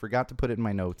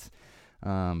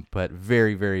 But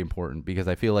very, very important because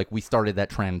I feel like we started that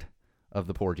trend of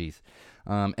the porgies.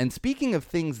 And speaking of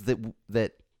things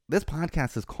that this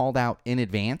podcast has called out in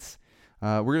advance,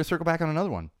 we're going to circle back on another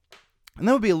one. And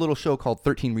that would be a little show called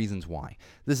 13 Reasons Why.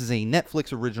 This is a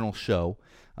Netflix original show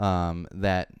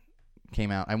that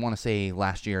came out, I want to say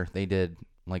last year. They did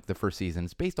the first season.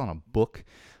 It's based on a book,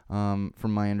 from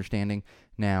my understanding.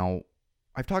 Now,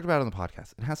 I've talked about it on the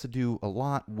podcast. It has to do a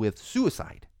lot with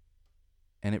suicide.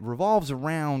 And it revolves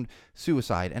around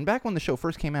suicide. And back when the show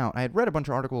first came out, I had read a bunch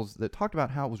of articles that talked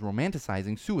about how it was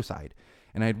romanticizing suicide.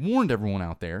 And I had warned everyone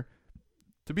out there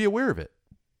to be aware of it.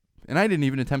 And I didn't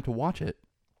even attempt to watch it.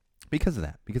 Because of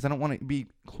that. Because I don't want to be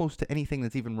close to anything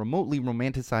that's even remotely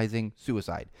romanticizing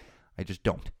suicide. I just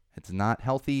don't. It's not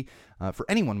healthy for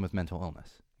anyone with mental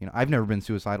illness. I've never been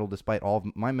suicidal despite all of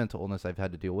my mental illness I've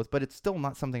had to deal with, but it's still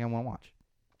not something I want to watch.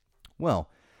 Well,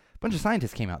 a bunch of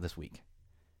scientists came out this week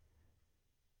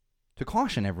to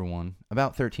caution everyone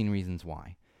about 13 Reasons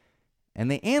Why. And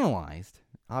they analyzed,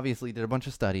 obviously did a bunch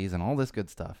of studies and all this good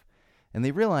stuff. And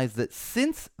they realized that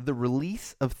since the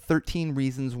release of 13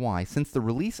 Reasons Why, since the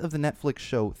release of the Netflix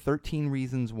show 13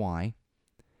 Reasons Why,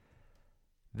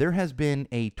 there has been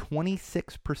a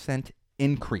 26%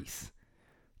 increase.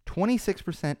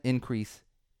 26% increase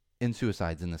in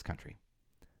suicides in this country.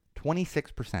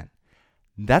 26%.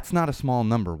 That's not a small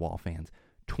number, Wall fans.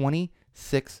 26%.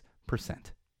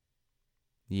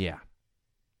 Yeah.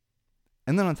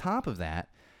 And then on top of that,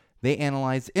 they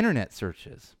analyzed internet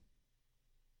searches.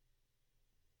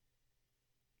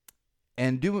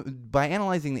 And by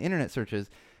analyzing the internet searches,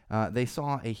 they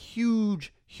saw a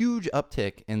huge, huge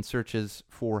uptick in searches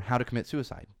for how to commit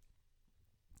suicide.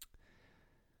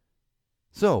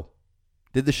 So,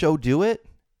 did the show do it?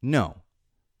 No.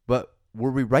 But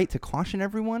were we right to caution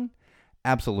everyone?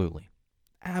 Absolutely.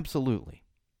 Absolutely.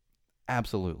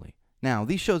 Absolutely. Now,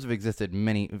 these shows have existed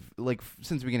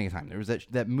since the beginning of time. There was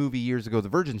that movie years ago, The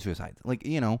Virgin Suicides.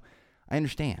 I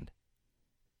understand.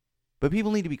 But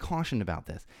people need to be cautioned about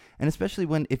this. And especially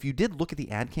if you did look at the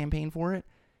ad campaign for it,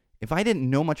 if I didn't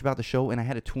know much about the show and I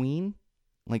had a tween,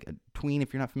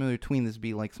 if you're not familiar with tween, this would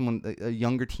be a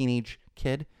younger teenage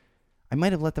kid, I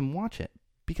might have let them watch it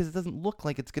because it doesn't look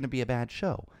like it's going to be a bad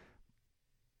show.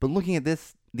 But looking at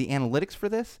the analytics for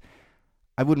this,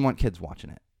 I wouldn't want kids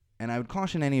watching it. And I would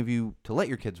caution any of you to let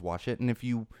your kids watch it. And if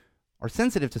you are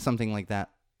sensitive to something like that,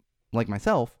 like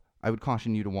myself, I would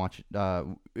caution you to watch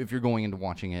if you're going into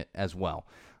watching it as well.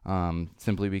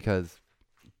 Simply because,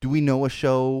 do we know a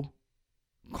show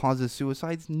causes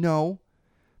suicides? No.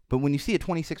 But when you see a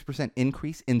 26%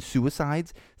 increase in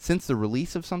suicides since the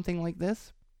release of something like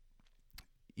this,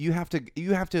 you have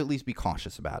to at least be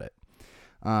cautious about it.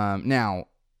 Now,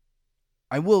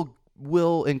 I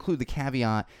will include the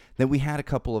caveat that we had a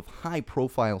couple of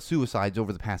high-profile suicides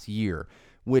over the past year,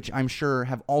 which I'm sure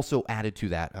have also added to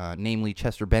that, namely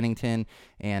Chester Bennington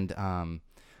and,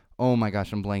 oh my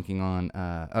gosh, I'm blanking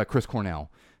on Chris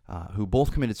Cornell. who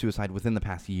both committed suicide within the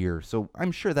past year. So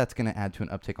I'm sure that's going to add to an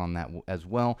uptick on that as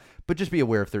well. But just be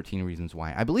aware of 13 Reasons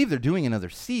Why. I believe they're doing another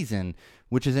season,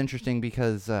 which is interesting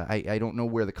because I don't know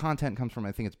where the content comes from.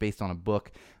 I think it's based on a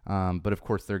book. But of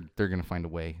course, they're going to find a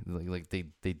way. Like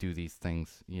they do these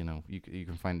things. You know, you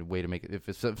can find a way to make it.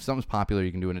 If something's popular,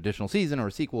 you can do an additional season or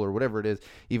a sequel or whatever it is,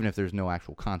 even if there's no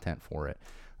actual content for it.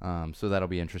 So that'll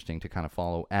be interesting to kind of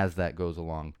follow as that goes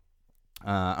along.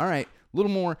 All right, a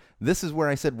little more. This is where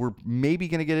I said we're maybe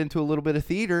going to get into a little bit of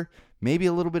theater. Maybe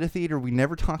a little bit of theater. We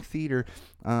never talk theater.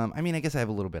 I mean, I guess I have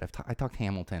a little bit. I talked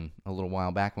Hamilton a little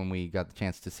while back when we got the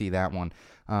chance to see that one.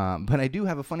 But I do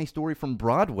have a funny story from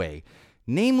Broadway,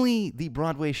 namely the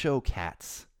Broadway show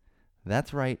Cats.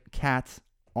 That's right, Cats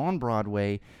on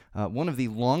Broadway. One of the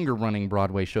longer-running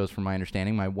Broadway shows, from my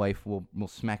understanding. My wife will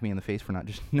smack me in the face for not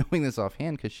just knowing this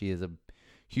offhand because she is a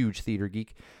huge theater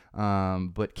geek.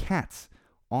 But Cats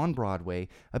on Broadway.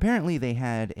 Apparently, they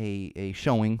had a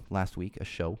showing last week,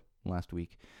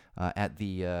 at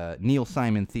the Neil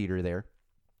Simon Theater there.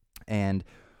 And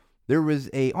there was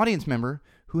a audience member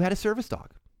who had a service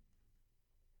dog.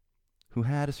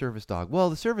 Well,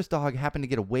 the service dog happened to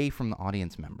get away from the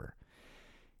audience member.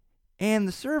 And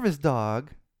the service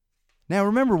dog, now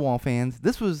remember, Wall fans,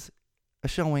 this was a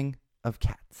showing of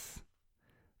Cats.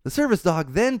 The service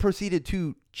dog then proceeded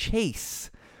to chase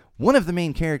one of the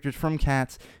main characters from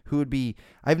Cats, who would be,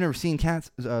 I've never seen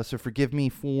Cats, so forgive me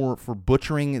for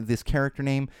butchering this character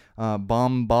name,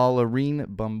 Bombalurina,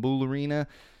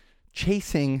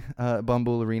 chasing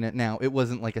Bombalurina. Now, it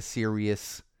wasn't like a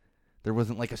serious... There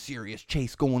wasn't like a serious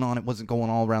chase going on. It wasn't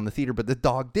going all around the theater, but the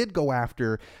dog did go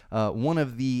after one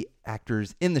of the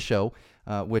actors in the show,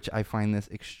 which I find this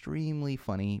extremely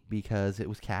funny because it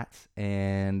was cats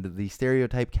and the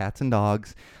stereotype cats and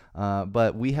dogs.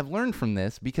 But we have learned from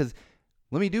this because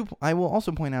I will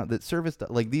also point out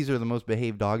that these are the most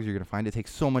behaved dogs you're going to find. It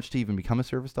takes so much to even become a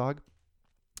service dog.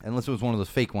 Unless it was one of those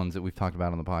fake ones that we've talked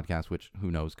about on the podcast, which who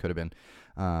knows, could have been.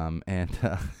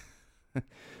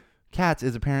 Cats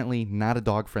is apparently not a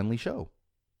dog-friendly show.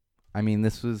 I mean,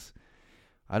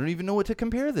 I don't even know what to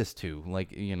compare this to.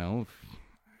 Like, you know,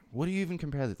 what do you even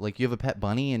compare this? Like, you have a pet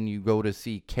bunny and you go to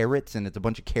see carrots and it's a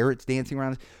bunch of carrots dancing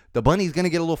around. The bunny's going to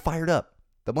get a little fired up.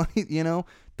 The bunny, you know,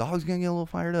 dog's going to get a little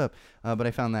fired up. But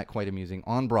I found that quite amusing.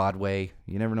 On Broadway,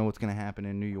 you never know what's going to happen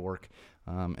in New York.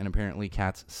 And apparently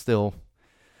Cats still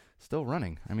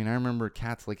running. I mean, I remember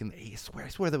Cats like I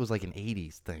swear that was like an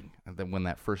 80s thing when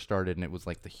that first started, and it was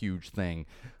like the huge thing.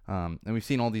 And we've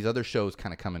seen all these other shows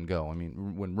kind of come and go. I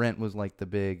mean, when Rent was like the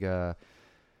big... I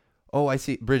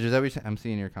see. Bridges, I'm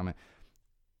seeing your comment.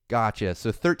 Gotcha.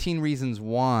 So 13 Reasons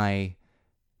Why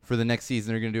for the next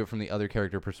season, they're going to do it from the other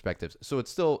character perspectives. So it's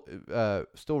still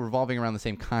revolving around the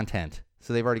same content.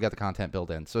 So they've already got the content built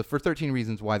in. So for 13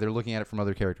 Reasons Why, they're looking at it from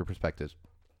other character perspectives.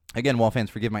 Again, Wall fans,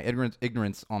 forgive my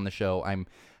ignorance on the show. I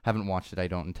haven't watched it. I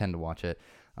don't intend to watch it.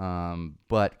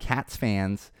 But Cats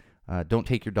fans, don't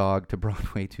take your dog to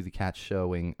Broadway to the Cats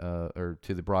showing, or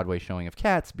to the Broadway showing of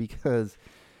Cats, because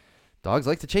dogs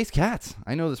like to chase cats.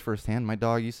 I know this firsthand. My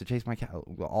dog used to chase my cat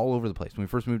all over the place. When we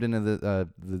first moved into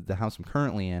the house I'm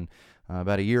currently in,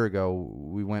 about a year ago,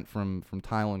 we went from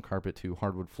tile and carpet to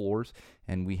hardwood floors,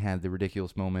 and we had the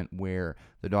ridiculous moment where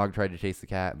the dog tried to chase the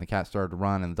cat, and the cat started to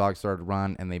run, and the dog started to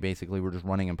run, and they basically were just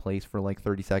running in place for like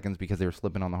 30 seconds because they were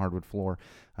slipping on the hardwood floor.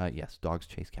 Yes, dogs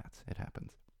chase cats. It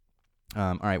happens.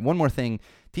 All right, one more thing.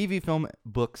 TV, film,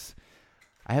 books.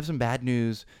 I have some bad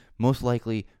news, most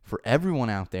likely for everyone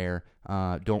out there.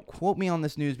 Don't quote me on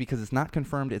this news because it's not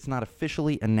confirmed. It's not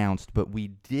officially announced, but we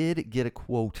did get a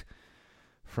quote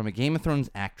from a Game of Thrones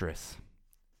actress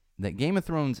that Game of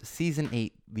Thrones Season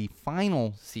 8, the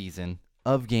final season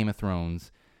of Game of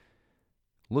Thrones,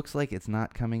 looks like it's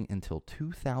not coming until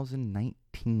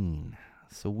 2019.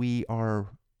 So we are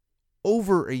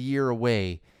over a year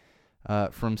away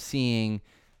from seeing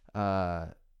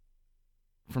the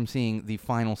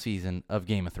final season of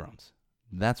Game of Thrones.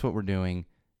 That's what we're doing,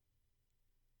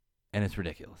 and it's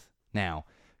ridiculous. Now,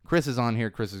 Chris is on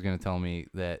here. Chris is going to tell me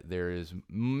that there is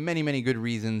many, many good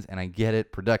reasons, and I get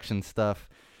it, production stuff.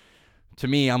 To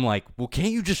me, I'm like, well, can't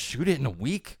you just shoot it in a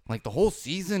week? Like the whole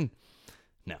season?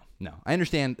 No. I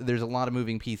understand there's a lot of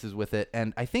moving pieces with it,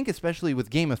 and I think especially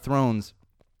with Game of Thrones,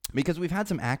 because we've had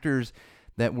some actors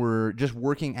that were just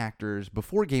working actors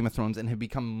before Game of Thrones and have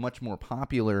become much more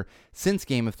popular since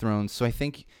Game of Thrones. So I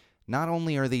think not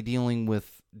only are they dealing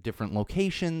with different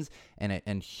locations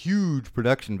and huge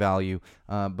production value,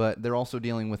 but they're also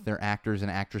dealing with their actors and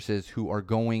actresses who are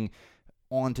going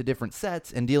on to different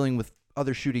sets and dealing with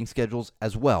other shooting schedules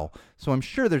as well. So I'm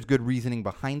sure there's good reasoning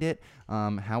behind it.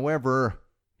 However,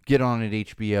 get on at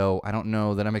HBO. I don't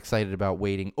know that I'm excited about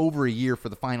waiting over a year for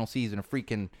the final season of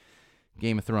freaking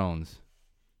Game of Thrones.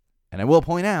 And I will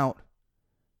point out,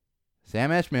 Sam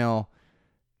Esmail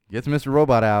gets Mr.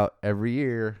 Robot out every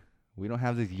year. We don't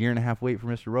have this 1.5 wait for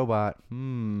Mr. Robot.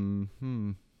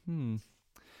 I'm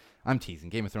teasing.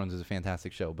 Game of Thrones is a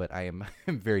fantastic show, but I am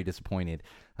very disappointed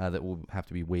that we'll have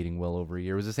to be waiting well over a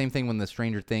year. It was the same thing when the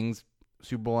Stranger Things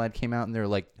Super Bowl ad came out, and they're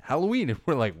like, Halloween. And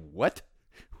we're like, what?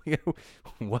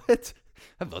 What?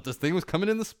 I thought this thing was coming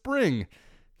in the spring.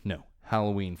 No,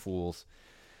 Halloween, fools.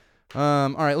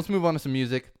 All right, let's move on to some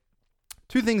music.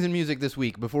 2 things in music this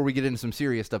week before we get into some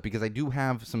serious stuff, because I do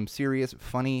have some serious,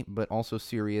 funny, but also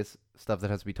serious stuff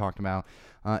that has to be talked about.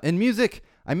 In music,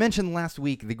 I mentioned last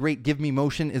week the great Give Me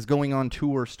Motion is going on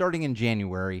tour starting in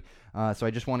January. So I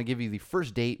just want to give you the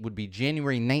first date would be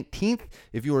January 19th.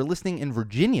 If you are listening in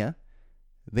Virginia,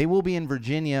 they will be in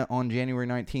Virginia on January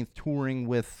 19th touring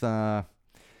with, I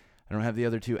don't have the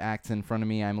other 2 acts in front of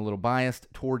me. I'm a little biased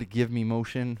toward Give Me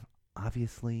Motion,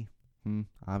 obviously.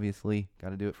 Obviously, got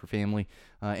to do it for family.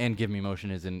 And Give Me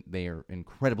Motion they are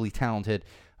incredibly talented.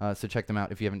 So check them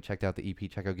out. If you haven't checked out the EP,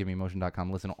 check out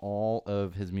GiveMeMotion.com. Listen to all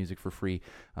of his music for free.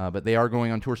 But they are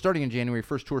going on tour starting in January.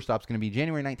 First tour stop's going to be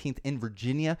January 19th in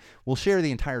Virginia. We'll share the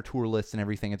entire tour list and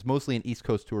everything. It's mostly an East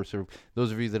Coast tour. So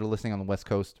those of you that are listening on the West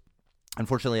Coast,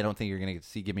 unfortunately, I don't think you're going to get to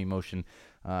see Give Me Motion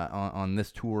on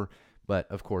this tour.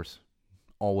 But of course,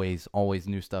 always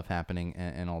new stuff happening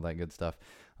and all that good stuff.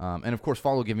 And of course,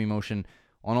 follow Give Me Motion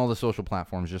on all the social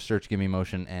platforms. Just search Give Me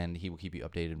Motion, and he will keep you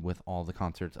updated with all the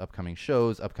concerts, upcoming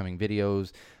shows, upcoming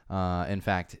videos. In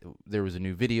fact, there was a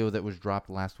new video that was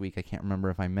dropped last week. I can't remember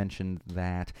if I mentioned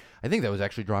that. I think that was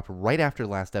actually dropped right after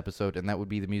last episode, and that would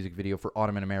be the music video for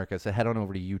Autumn in America. So head on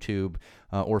over to YouTube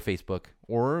or Facebook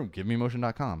or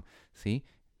GiveMeMotion.com. See,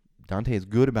 Dante is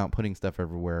good about putting stuff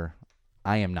everywhere.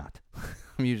 I am not.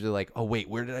 I'm usually like, oh, wait,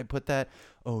 where did I put that?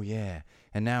 Oh, yeah.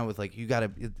 And now it's like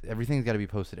everything's got to be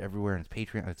posted everywhere, and it's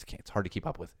Patreon. It's hard to keep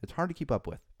up with.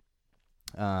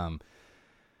 So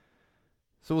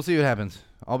we'll see what happens.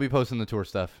 I'll be posting the tour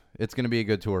stuff. It's going to be a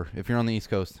good tour. If you're on the East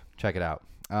Coast, check it out.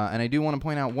 And I do want to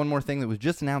point out one more thing that was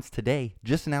just announced today.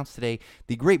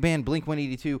 The great band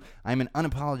Blink-182. I'm an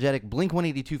unapologetic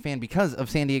Blink-182 fan because of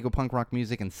San Diego punk rock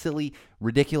music and silly,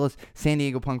 ridiculous San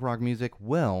Diego punk rock music.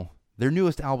 Well, their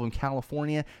newest album,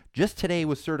 California, just today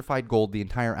was certified gold. The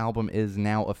entire album is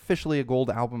now officially a gold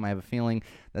album. I have a feeling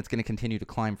that's going to continue to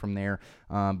climb from there.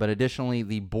 But additionally,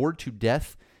 the Bored to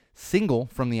Death single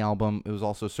from the album, it was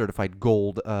also certified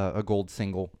gold, a gold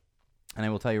single. And I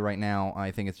will tell you right now,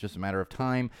 I think it's just a matter of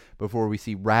time before we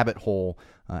see Rabbit Hole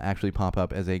actually pop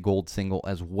up as a gold single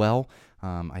as well.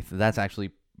 That's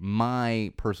actually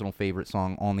my personal favorite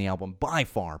song on the album by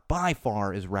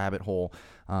far is Rabbit Hole,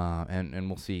 and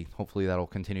we'll see. Hopefully that'll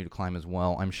continue to climb as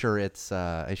well. I'm sure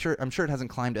I'm sure it hasn't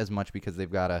climbed as much because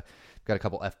they've got a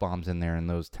couple F-bombs in there, and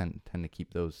those tend to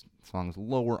keep those songs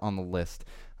lower on the list.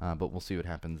 But we'll see what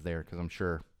happens there, because I'm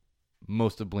sure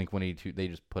most of Blink-182, they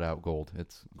just put out gold.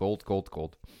 It's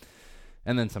gold,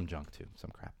 and then some junk too, some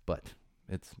crap, but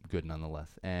it's good nonetheless.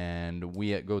 And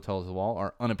we at Go Tell Us the Wall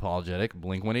are unapologetic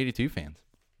Blink-182 fans.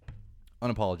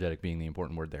 Unapologetic being the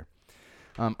important word there.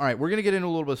 All right, we're going to get into a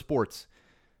little bit of sports.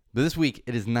 But this week,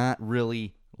 it is not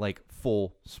really like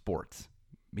full sports,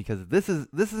 because this is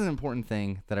an important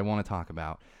thing that I want to talk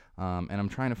about. And I'm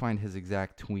trying to find his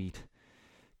exact tweet.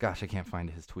 Gosh, I can't find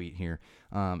his tweet here.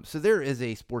 So there is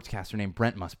a sportscaster named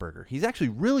Brent Musburger. He's actually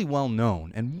really well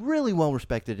known and really well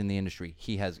respected in the industry.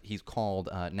 He's called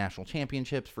national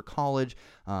championships for college,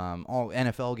 all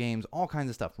NFL games, all kinds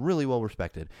of stuff. Really well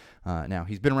respected. Now,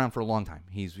 he's been around for a long time.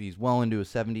 He's well into his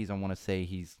 70s. I want to say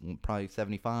he's probably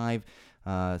 75,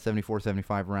 74,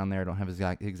 75, around there. I don't have his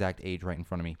exact age right in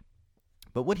front of me.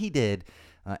 But what he did,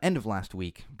 end of last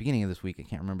week, beginning of this week, I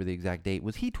can't remember the exact date,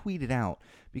 was he tweeted out,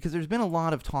 because there's been a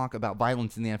lot of talk about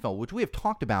violence in the NFL, which we have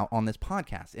talked about on this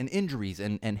podcast, and injuries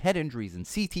and head injuries and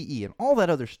CTE and all that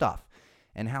other stuff,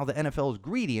 and how the NFL is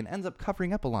greedy and ends up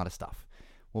covering up a lot of stuff.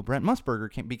 Well, Brent Musburger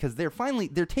came, because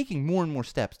they're taking more and more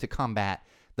steps to combat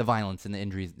the violence and the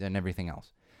injuries and everything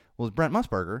else. Well, Brent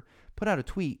Musburger put out a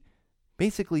tweet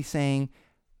basically saying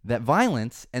that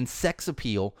violence and sex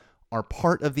appeal are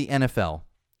part of the NFL.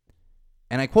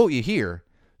 And I quote you here,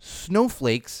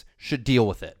 snowflakes should deal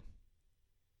with it.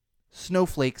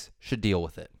 Snowflakes should deal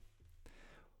with it.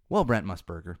 Well, Brent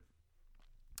Musburger,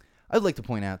 I'd like to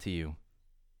point out to you,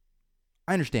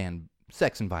 I understand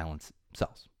sex and violence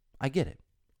sells. I get it.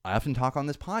 I often talk on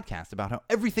this podcast about how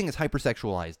everything is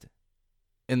hypersexualized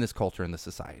in this culture, in this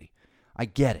society. I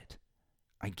get it.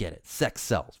 Sex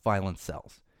sells. Violence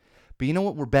sells. But you know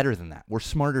what? We're better than that. We're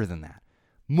smarter than that.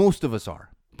 Most of us are.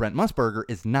 Brent Musburger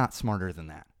is not smarter than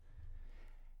that.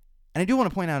 And I do want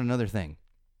to point out another thing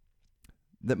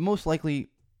that most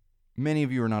likely many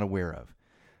of you are not aware of.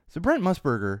 So Brent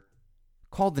Musburger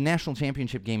called the national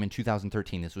championship game in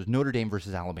 2013. This was Notre Dame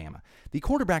versus Alabama. The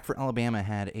quarterback for Alabama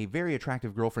had a very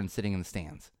attractive girlfriend sitting in the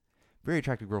stands. Very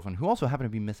attractive girlfriend who also happened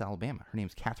to be Miss Alabama. Her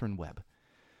name's Catherine Webb.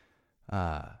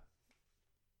 And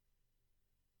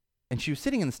she was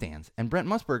sitting in the stands, and Brent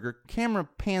Musburger, camera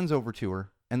pans over to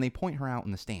her, and they point her out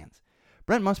in the stands.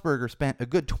 Brent Musburger spent a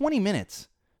good 20 minutes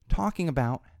talking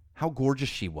about how gorgeous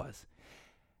she was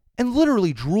and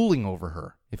literally drooling over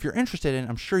her. If you're interested in it,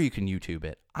 I'm sure you can YouTube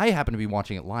it. I happen to be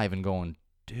watching it live and going,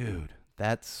 dude,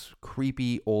 that's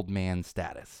creepy old man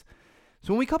status.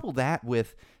 So when we couple that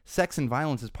with sex and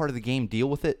violence as part of the game, deal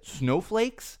with it,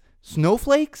 snowflakes. Well,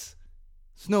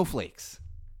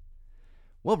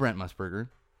 Brent Musburger,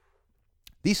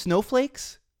 these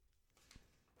snowflakes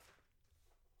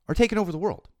are taking over the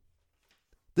world.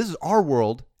 This is our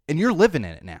world, and you're living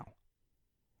in it now.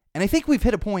 And I think we've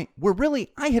hit a point where really,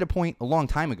 I hit a point a long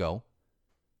time ago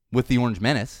with the Orange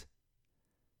Menace.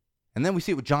 And then we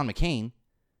see it with John McCain.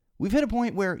 We've hit a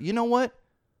point where, you know what?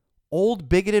 Old,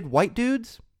 bigoted white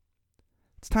dudes,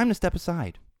 it's time to step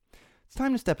aside. It's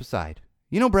time to step aside.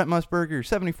 You know, Brent Musburger, you're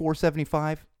 74,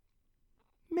 75.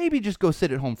 Maybe just go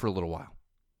sit at home for a little while.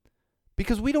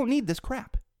 Because we don't need this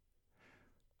crap.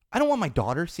 I don't want my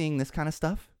daughter seeing this kind of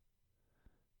stuff.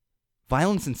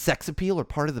 Violence and sex appeal are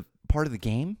part of the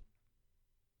game.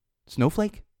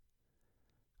 Snowflake.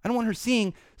 I don't want her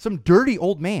seeing some dirty,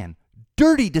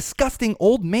 disgusting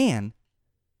old man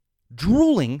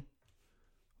drooling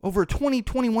over a 20,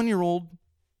 21-year-old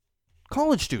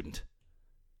college student.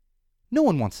 No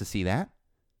one wants to see that.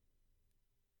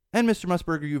 And Mr.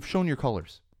 Musburger, you've shown your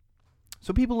colors.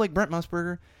 So people like Brent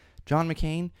Musburger, John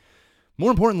McCain,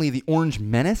 more importantly, the Orange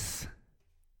Menace,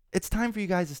 it's time for you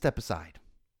guys to step aside.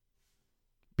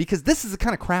 Because this is the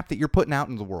kind of crap that you're putting out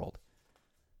into the world.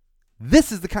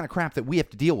 This is the kind of crap that we have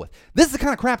to deal with. This is the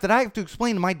kind of crap that I have to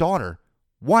explain to my daughter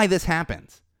why this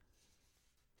happens.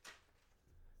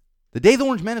 The day the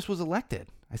Orange Menace was elected,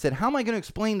 I said, how am I going to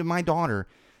explain to my daughter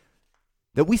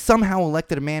that we somehow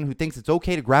elected a man who thinks it's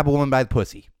okay to grab a woman by the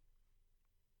pussy?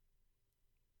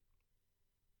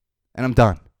 And I'm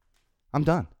done.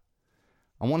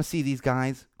 I want to see these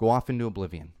guys go off into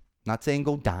oblivion. Not saying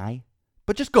go die,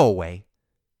 but just go away.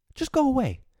 Just go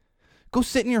away. Go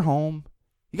sit in your home.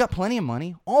 You got plenty of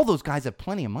money. All those guys have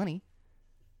plenty of money.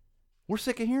 We're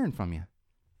sick of hearing from you.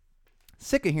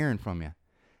 I'm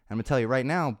going to tell you right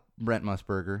now, Brent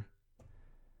Musburger,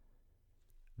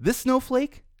 this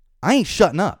snowflake, I ain't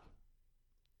shutting up.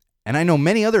 And I know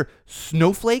many other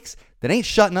snowflakes that ain't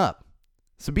shutting up.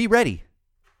 So be ready,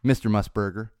 Mr.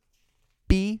 Musburger.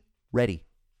 Be ready.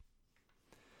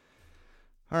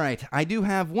 All right, I do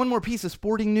have one more piece of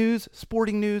sporting news.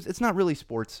 It's not really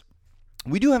sports.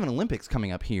 We do have an Olympics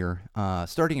coming up here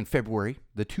starting in February,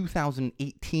 the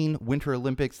 2018 Winter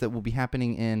Olympics that will be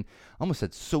happening in, I almost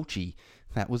said Sochi.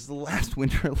 That was the last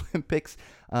Winter Olympics.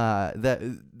 That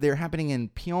they're happening in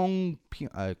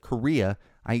Korea.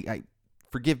 I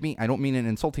forgive me, I don't mean in an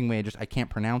insulting way. I can't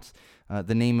pronounce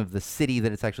the name of the city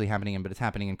that it's actually happening in, but it's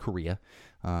happening in Korea.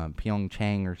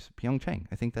 Pyeongchang.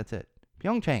 I think that's it.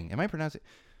 Pyeongchang. Am I pronouncing it?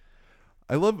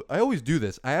 I always do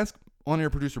this. I ask on-air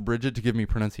producer Bridget to give me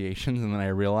pronunciations, and then I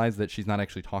realize that she's not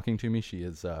actually talking to me. She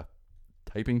is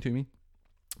typing to me.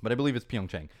 But I believe it's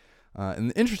Pyeongchang. And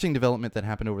the interesting development that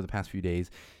happened over the past few days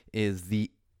is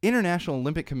the International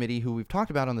Olympic Committee, who we've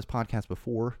talked about on this podcast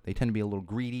before. They tend to be a little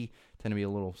greedy, tend to be a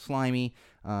little slimy.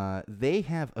 They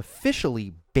have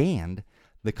officially banned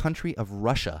the country of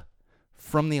Russia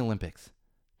from the Olympics.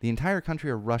 The entire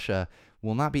country of Russia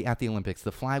will not be at the Olympics.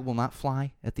 The flag will not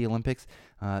fly at the Olympics.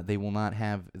 They will not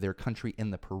have their country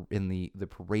in the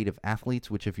parade of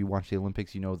athletes, which if you watch the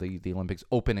Olympics, you know the Olympics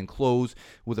open and close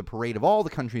with a parade of all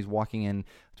the countries walking in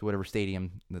to whatever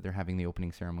stadium that they're having the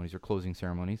opening ceremonies or closing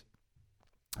ceremonies.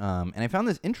 And I found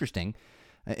this interesting.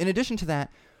 In addition to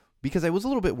that, because I was a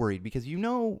little bit worried, because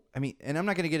and I'm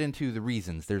not going to get into the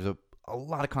reasons. There's a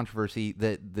lot of controversy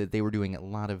that they were doing a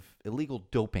lot of illegal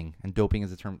doping, and doping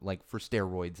is a term like for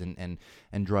steroids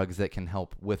and drugs that can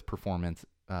help with performance,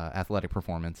 athletic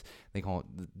performance. They call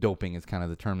it doping is kind of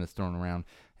the term that's thrown around,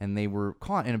 and they were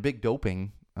caught in a big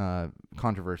doping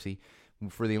controversy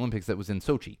for the Olympics that was in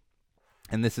Sochi.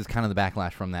 And this is kind of the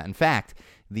backlash from that. In fact,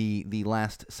 the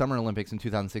last Summer Olympics in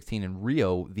 2016 in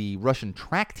Rio, the Russian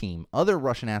track team, other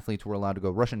Russian athletes were allowed to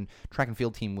go. Russian track and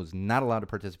field team was not allowed to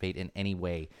participate in any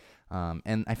way.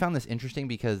 And I found this interesting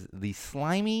because the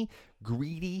slimy,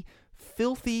 greedy,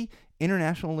 filthy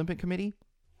International Olympic Committee,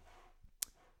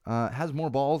 has more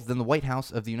balls than the White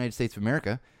House of the United States of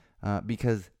America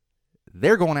because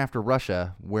they're going after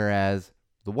Russia, whereas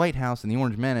the White House and the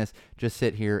Orange Menace just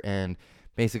sit here and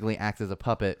basically act as a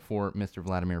puppet for Mr.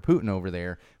 Vladimir Putin over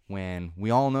there, when we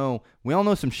all know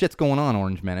some shit's going on,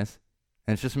 Orange Menace,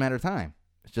 and it's just a matter of time.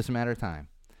 It's just a matter of time.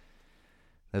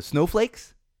 The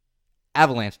snowflakes,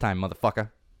 avalanche time,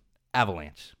 motherfucker.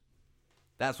 Avalanche.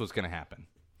 That's what's going to happen.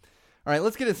 All right,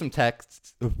 let's get into some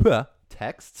texts.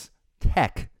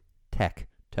 Tech.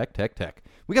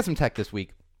 We got some tech this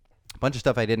week. A bunch of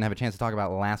stuff I didn't have a chance to talk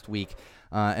about last week.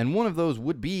 And one of those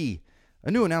would be a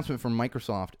new announcement from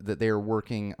Microsoft that they are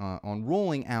working on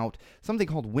rolling out something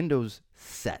called Windows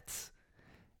Sets.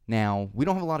 Now, we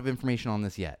don't have a lot of information on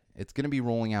this yet. It's going to be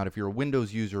rolling out if you're a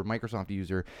Windows user, Microsoft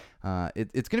user.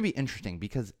 It's going to be interesting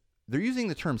because they're using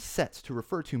the term sets to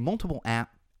refer to multiple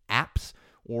apps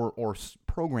or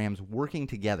programs working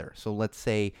together. So let's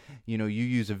say, you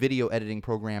use a video editing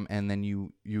program and then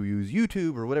you use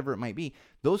YouTube or whatever it might be.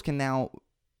 Those can now,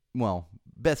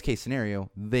 best case scenario,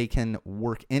 they can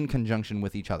work in conjunction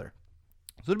with each other.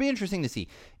 So it'll be interesting to see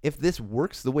if this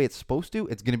works the way it's supposed to.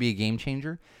 It's going to be a game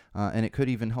changer, and it could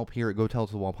even help here at Go Tell It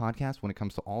to the Wall podcast when it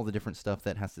comes to all the different stuff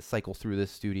that has to cycle through this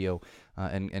studio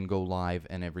and go live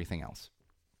and everything else.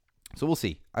 So we'll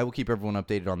see. I will keep everyone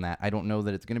updated on that. I don't know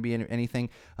that it's going to be anything,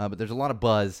 but there's a lot of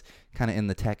buzz kind of in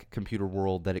the tech computer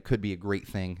world that it could be a great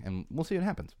thing, and we'll see what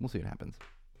happens.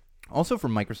 Also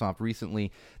from Microsoft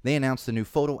recently, they announced a new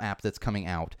photo app that's coming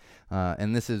out,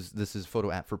 and this is photo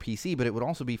app for PC, but it would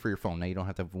also be for your phone. Now, you don't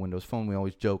have to have a Windows phone. We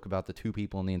always joke about the 2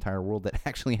 people in the entire world that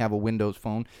actually have a Windows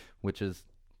phone, which is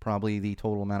probably the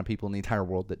total amount of people in the entire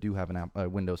world that do have a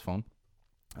Windows phone.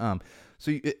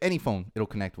 So any phone it'll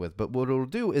connect with, but what it'll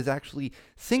do is actually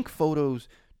sync photos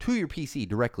to your PC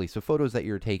directly. So photos that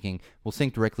you're taking will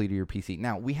sync directly to your PC.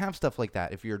 Now, we have stuff like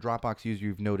that. If you're a Dropbox user,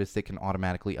 you've noticed it can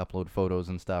automatically upload photos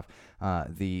and stuff.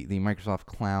 The Microsoft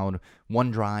Cloud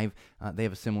OneDrive, they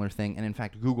have a similar thing. And in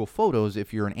fact, Google Photos,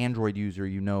 if you're an Android user,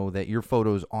 you know that your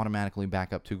photos automatically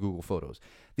back up to Google Photos.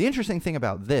 The interesting thing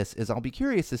about this is I'll be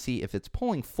curious to see if it's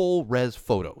pulling full res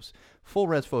photos,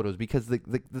 because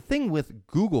the thing with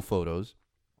Google Photos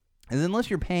is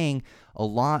unless you're paying a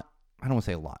lot, I don't want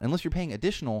to say a lot, unless you're paying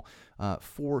additional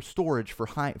for storage for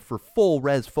full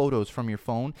res photos from your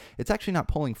phone, it's actually not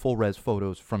pulling full res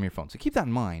photos from your phone. So keep that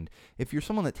in mind. If you're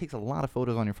someone that takes a lot of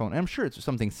photos on your phone, and I'm sure it's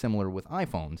something similar with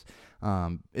iPhones,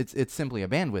 it's simply a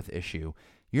bandwidth issue.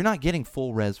 You're not getting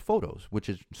full res photos,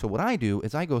 so what I do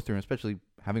is I go through, and especially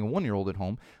having a 1-year-old at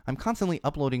home, I'm constantly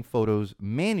uploading photos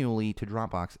manually to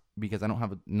Dropbox because I don't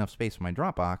have enough space for my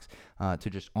Dropbox to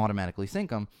just automatically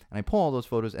sync them. And I pull all those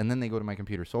photos, and then they go to my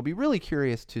computer. So I'll be really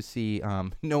curious to see.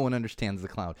 No one understands the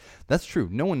cloud. That's true.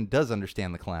 No one does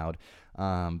understand the cloud.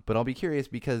 But I'll be curious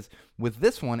because with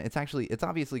this one, it's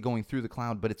obviously going through the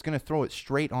cloud, but it's going to throw it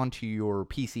straight onto your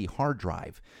PC hard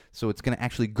drive. So it's going to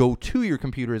actually go to your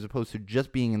computer as opposed to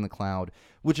just being in the cloud,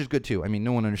 which is good too. I mean,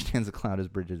 no one understands the cloud, as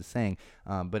Bridget is saying,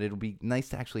 but it'll be nice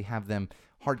to actually have them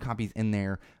hard copies in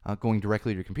there going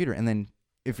directly to your computer. And then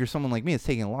if you're someone like me that's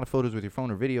taking a lot of photos with your phone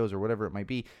or videos or whatever it might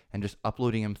be and just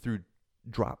uploading them through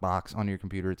Dropbox on your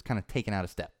computer, it's kind of taken out a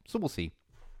step. So we'll see.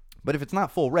 But if it's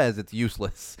not full res, it's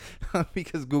useless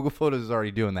because Google Photos is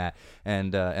already doing that,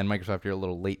 and Microsoft, you're a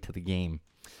little late to the game.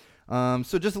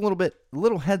 So just a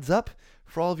little heads up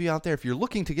for all of you out there. If you're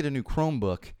looking to get a new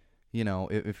Chromebook,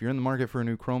 if you're in the market for a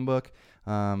new Chromebook,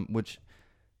 which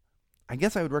I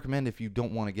guess I would recommend if you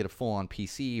don't want to get a full-on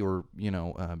PC or,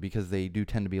 because they do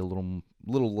tend to be a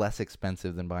little less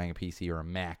expensive than buying a PC or a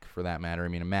Mac for that matter. I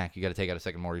mean, a Mac, you got to take out a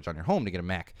second mortgage on your home to get a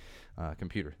Mac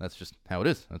computer. That's just how it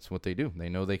is. That's what they do. They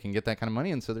know they can get that kind of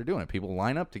money, and so they're doing it. People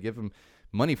line up to give them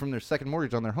money from their second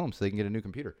mortgage on their home so they can get a new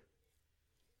computer.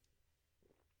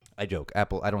 I joke. I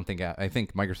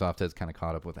think Microsoft has kind of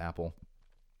caught up with Apple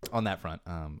on that front.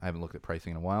 I haven't looked at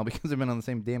pricing in a while because they've been on the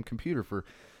same damn computer for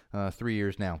 3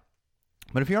 years now.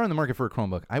 But if you are in the market for a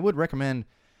Chromebook, I would recommend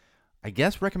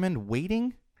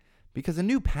waiting because a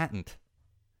new patent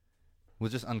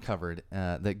was just uncovered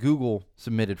that Google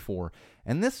submitted for.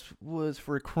 And this was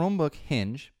for a Chromebook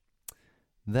hinge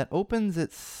that opens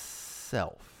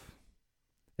itself.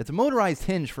 It's a motorized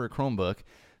hinge for a Chromebook.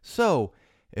 So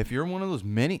if you're one of those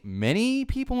many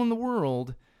people in the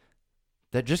world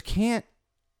that just can't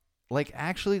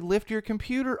actually lift your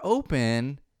computer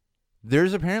open,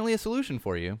 there's apparently a solution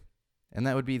for you. And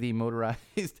that would be the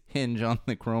motorized hinge on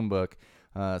the Chromebook.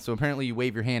 So apparently you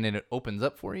wave your hand and it opens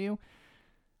up for you.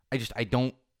 I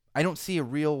don't see a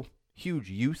real huge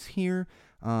use here.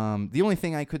 The only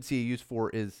thing I could see a use for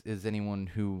is anyone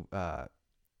who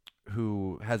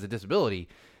has a disability.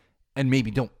 and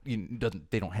maybe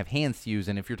they don't have hands to use.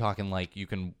 And if you're talking like you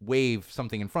can wave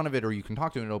something in front of it or you can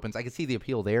talk to it and it opens, I can see the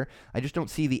appeal there. I just don't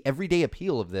see the everyday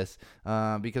appeal of this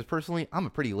because personally, I'm a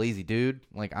pretty lazy dude.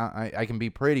 Like I can be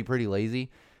pretty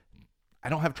lazy. I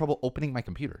don't have trouble opening my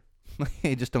computer.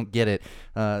 I just don't get it.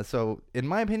 So in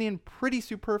my opinion, pretty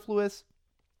superfluous.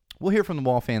 We'll hear from the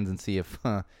wall fans and see if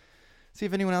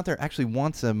anyone out there actually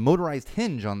wants a motorized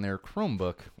hinge on their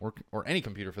Chromebook or any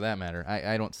computer for that matter.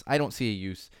 I don't see a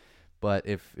use. But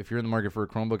if you're in the market for a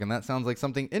Chromebook and that sounds like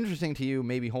something interesting to you,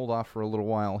 maybe hold off for a little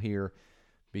while here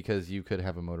because you could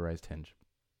have a motorized hinge.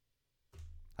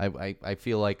 I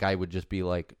feel like I would just be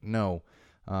like, no.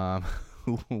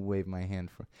 Who will wave my hand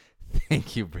for?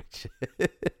 Thank you, Bridget.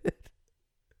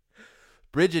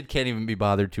 Bridget can't even be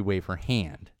bothered to wave her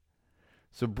hand.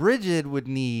 So Bridget would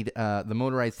need the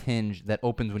motorized hinge that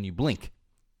opens when you blink.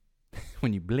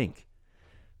 When you blink.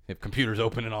 If computers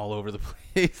opening all over the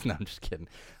place. No, I'm just kidding.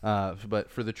 But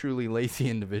for the truly lazy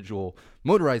individual,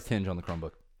 motorized hinge on the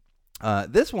Chromebook.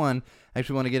 This one, I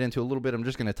actually want to get into a little bit. I'm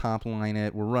just going to top line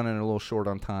it. We're running a little short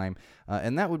on time.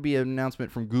 And that would be an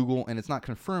announcement from Google, and it's not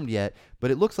confirmed yet.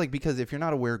 But it looks like, because if you're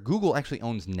not aware, Google actually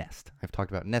owns Nest. I've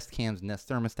talked about Nest cams, Nest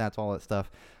thermostats, all that stuff.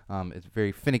 It's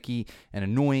very finicky and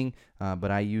annoying,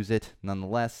 but I use it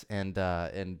nonetheless.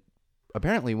 And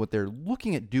apparently what they're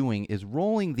looking at doing is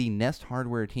rolling the Nest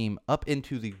hardware team up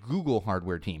into the Google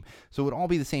hardware team. So it would all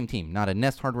be the same team, not a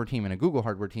Nest hardware team and a Google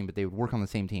hardware team, but they would work on the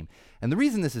same team. And the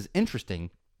reason this is interesting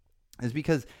is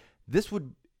because this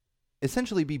would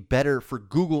essentially be better for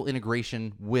Google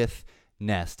integration with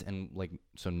Nest and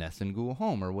so Nest and Google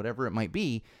Home or whatever it might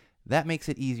be. That makes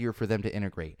it easier for them to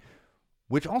integrate,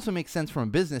 which also makes sense from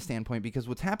a business standpoint because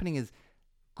what's happening is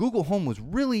Google Home was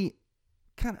really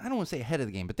I don't want to say ahead of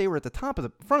the game, but they were at the front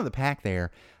of the pack there.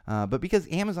 But because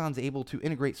Amazon's able to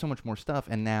integrate so much more stuff,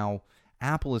 and now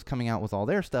Apple is coming out with all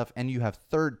their stuff, and you have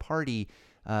third-party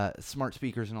smart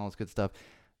speakers and all this good stuff,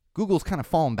 Google's kind of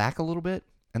fallen back a little bit.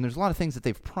 And there's a lot of things that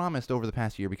they've promised over the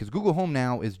past year because Google Home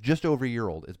now is just over a year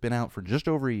old. It's been out for just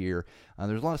over a year.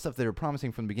 There's a lot of stuff they were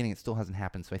promising from the beginning. It still hasn't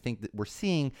happened. So I think that we're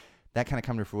seeing that kind of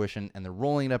come to fruition, and they're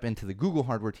rolling it up into the Google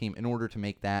hardware team in order to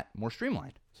make that more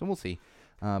streamlined. So we'll see.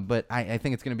 But I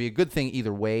think it's going to be a good thing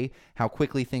either way. How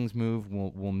quickly things move,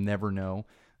 we'll never know.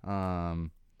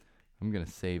 I'm going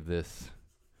to save this.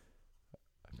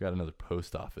 I've got another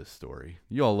post office story.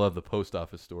 You all love the post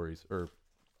office stories,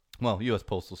 U.S.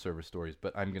 Postal Service stories,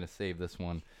 but I'm going to save this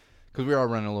one because we are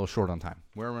running a little short on time.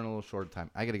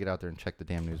 I got to get out there and check the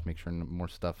damn news, make sure more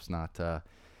stuff's not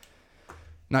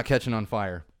catching on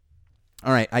fire.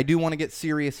 All right, I do want to get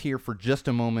serious here for just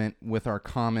a moment with our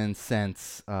common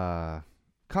sense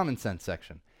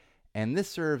section. And this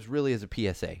serves really as a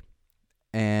PSA.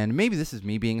 And maybe this is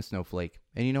me being a snowflake.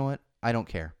 And you know what? I don't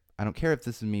care. I don't care if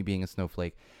this is me being a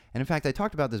snowflake. And in fact, I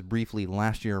talked about this briefly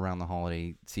last year around the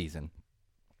holiday season.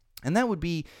 And that would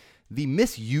be the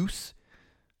misuse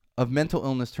of mental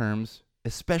illness terms,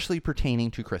 especially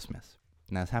pertaining to Christmas.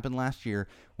 And that's happened last year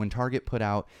when Target put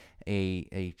out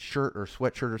a shirt or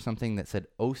sweatshirt or something that said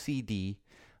OCD,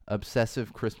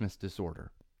 Obsessive Christmas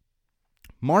Disorder,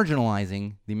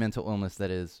 marginalizing the mental illness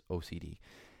that is OCD.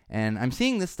 And I'm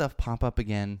seeing this stuff pop up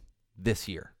again this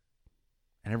year.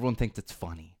 And everyone thinks it's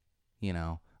funny.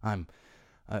 I'm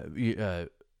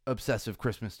obsessive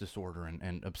Christmas disorder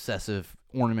and obsessive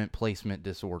ornament placement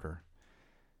disorder.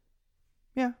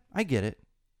 Yeah, I get it.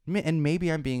 And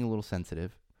maybe I'm being a little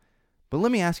sensitive. But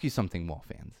let me ask you something, wall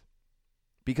fans.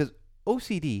 Because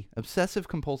OCD, obsessive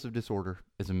compulsive disorder,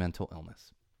 is a mental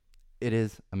illness. It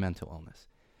is a mental illness.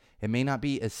 It may not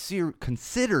be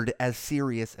considered as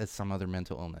serious as some other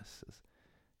mental illnesses.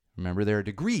 Remember, there are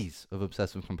degrees of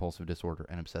obsessive compulsive disorder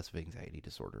and obsessive anxiety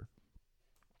disorder.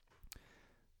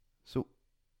 So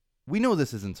we know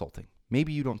this is insulting.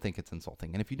 Maybe you don't think it's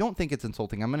insulting. And if you don't think it's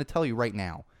insulting, I'm going to tell you right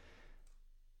now.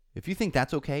 If you think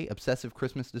that's okay, obsessive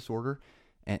Christmas disorder,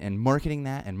 and marketing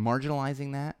that and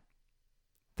marginalizing that,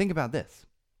 think about this.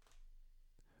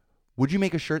 Would you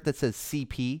make a shirt that says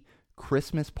CP,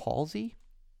 Christmas palsy?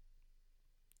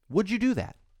 Would you do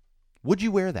that? Would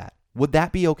you wear that? Would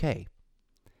that be okay?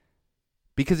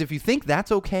 Because if you think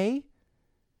that's okay,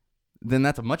 then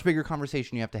that's a much bigger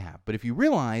conversation you have to have. But if you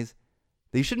realize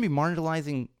that you shouldn't be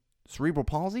marginalizing cerebral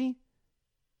palsy,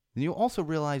 then you also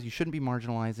realize you shouldn't be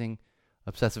marginalizing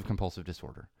obsessive compulsive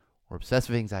disorder or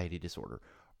obsessive anxiety disorder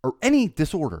or any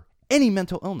disorder, any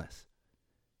mental illness.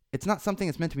 It's not something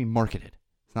that's meant to be marketed.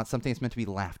 It's not something that's meant to be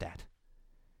laughed at.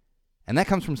 And that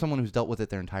comes from someone who's dealt with it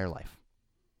their entire life.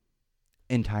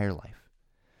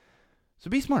 So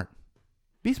be smart.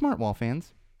 Be smart, wall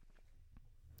fans.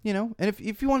 And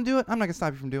if you want to do it, I'm not going to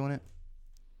stop you from doing it.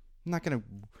 I'm not going to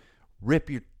rip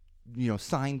your,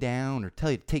 sign down or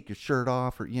tell you to take your shirt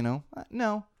off or,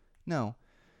 no.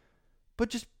 But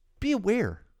just be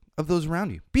aware of those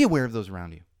around you. Be aware of those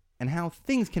around you and how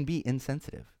things can be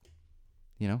insensitive.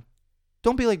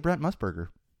 Don't be like Brent Musburger.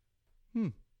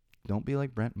 Don't be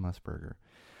like Brent Musburger.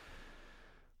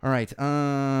 All right.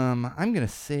 I'm going to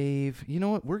save. You know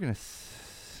what? We're going to.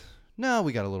 No,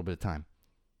 we got a little bit of time.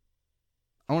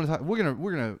 I want to talk. We're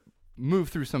gonna move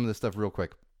through some of this stuff real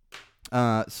quick.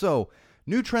 So,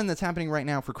 new trend that's happening right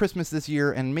now for Christmas this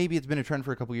year, and maybe it's been a trend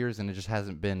for a couple years and it just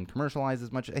hasn't been commercialized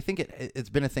as much. I think it's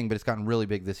been a thing, but it's gotten really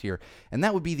big this year, and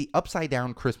that would be the upside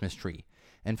down Christmas tree.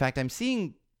 In fact, I'm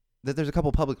seeing that there's a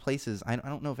couple public places, I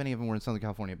don't know if any of them were in Southern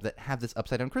California, that have this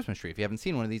upside down Christmas tree. If you haven't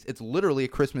seen one of these, it's literally a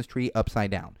Christmas tree upside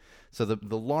down. So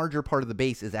the larger part of the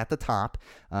base is at the top,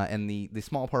 and the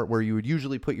small part where you would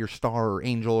usually put your star or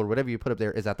angel or whatever you put up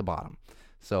there is at the bottom.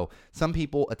 So some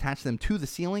people attach them to the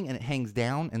ceiling and it hangs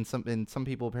down, and some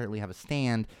people apparently have a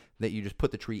stand that you just put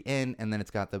the tree in, and then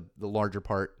it's got the larger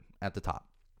part at the top,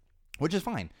 which is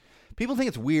fine. People think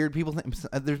it's weird.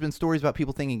 There's been stories about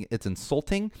people thinking it's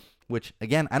insulting, which,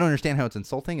 again, I don't understand how it's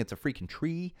insulting. It's a freaking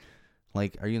tree.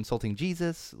 Like, are you insulting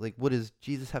Jesus? Like, what does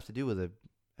Jesus have to do with a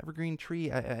evergreen tree?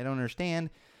 I don't understand.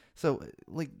 So,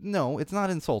 like, no, it's not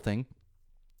insulting.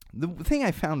 The thing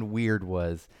I found weird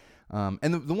was,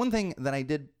 and the one thing that I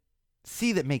did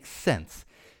see that makes sense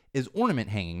is ornament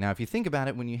hanging. Now, if you think about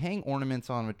it, when you hang ornaments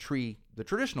on a tree the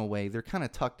traditional way, they're kind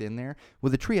of tucked in there.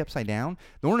 With a tree upside down,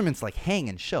 the ornaments like hang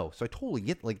and show. So I totally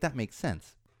get, like, that makes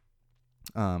sense.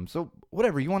 So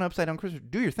whatever, you want upside down Christmas,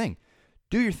 do your thing.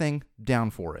 Do your thing, down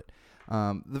for it.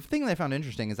 The thing that I found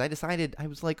interesting is I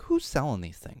was like, who's selling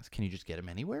these things? Can you just get them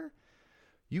anywhere?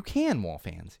 You can, wall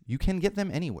fans. You can get them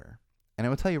anywhere. And I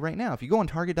will tell you right now, if you go on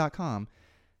Target.com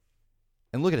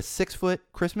and look at a 6-foot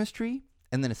Christmas tree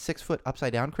and then a 6-foot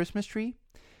upside down Christmas tree,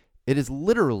 it is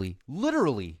literally,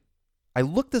 I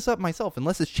looked this up myself,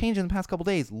 unless it's changed in the past couple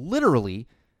days, literally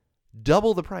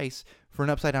double the price for an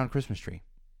upside down Christmas tree.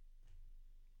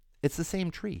 It's the same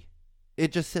tree.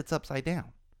 It just sits upside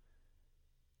down.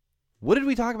 What did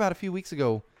we talk about a few weeks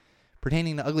ago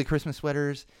pertaining to ugly Christmas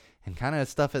sweaters and kind of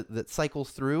stuff that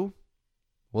cycles through?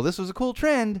 Well, this was a cool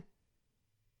trend,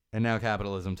 and now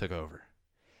capitalism took over.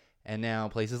 And now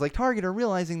places like Target are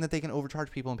realizing that they can overcharge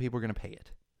people and people are going to pay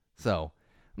it. So,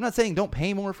 I'm not saying don't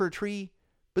pay more for a tree,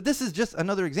 but this is just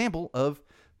another example of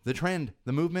the trend,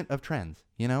 the movement of trends.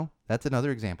 That's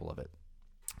another example of it.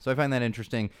 So I find that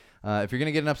interesting. If you're going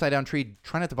to get an upside down tree,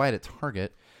 try not to buy it at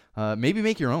Target. Maybe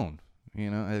make your own.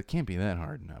 It can't be that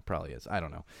hard. No, it probably is. I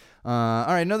don't know. All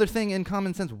right, another thing in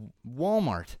common sense,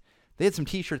 Walmart. They had some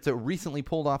T-shirts that were recently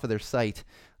pulled off of their site.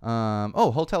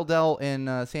 Hotel Del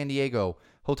in San Diego.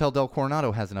 Hotel Del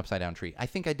Coronado has an upside-down tree. I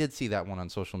think I did see that one on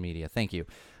social media. Thank you.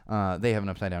 They have an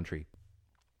upside-down tree,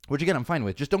 which, again, I'm fine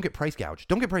with. Just don't get price gouged.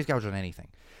 Don't get price gouged on anything.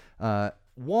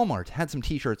 Walmart had some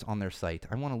T-shirts on their site.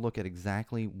 I want to look at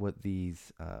exactly what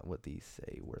these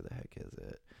say. Where the heck is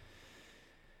it?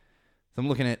 So I'm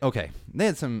looking at, okay, they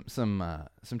had some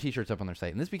T-shirts up on their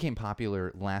site, and this became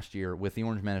popular last year with the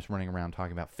Orange Menace running around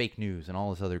talking about fake news and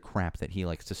all this other crap that he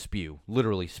likes to spew,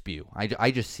 literally spew.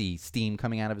 I just see steam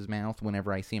coming out of his mouth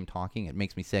whenever I see him talking. It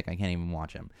makes me sick. I can't even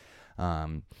watch him.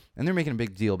 And they're making a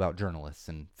big deal about journalists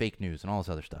and fake news and all this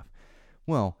other stuff.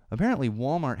 Well, apparently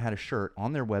Walmart had a shirt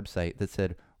on their website that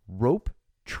said rope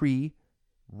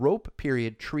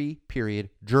period, tree period,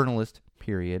 journalist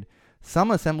period, some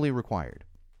assembly required.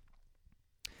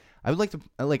 I would like to,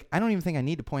 I don't even think I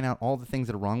need to point out all the things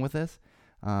that are wrong with this.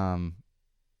 But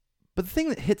the thing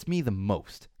that hits me the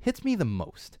most,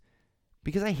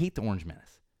 because I hate the Orange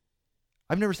Menace.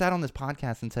 I've never sat on this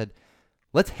podcast and said,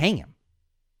 let's hang him.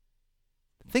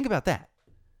 Think about that.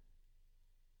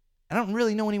 I don't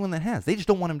really know anyone that has. They just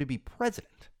don't want him to be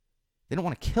president. They don't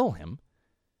want to kill him.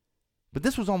 But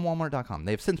this was on Walmart.com.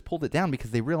 They have since pulled it down because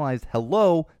they realized,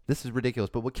 hello, this is ridiculous.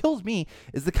 But what kills me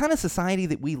is the kind of society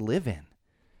that we live in.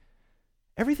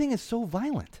 Everything is so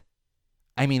violent.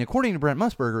 I mean, according to Brent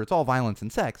Musburger, it's all violence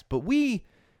and sex. But we,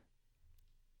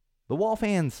 the wall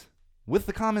fans, with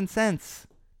the common sense,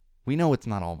 we know it's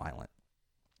not all violent.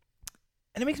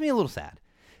 And it makes me a little sad.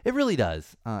 It really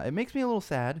does. It makes me a little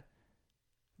sad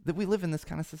that we live in this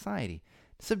kind of society.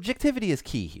 Subjectivity is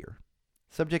key here.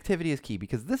 Subjectivity is key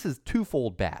because this is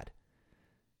twofold bad.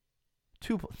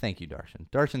 Thank you, Darshan.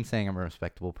 Darshan saying I'm a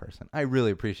respectable person. I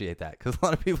really appreciate that because a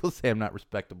lot of people say I'm not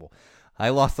respectable. I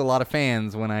lost a lot of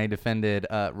fans when I defended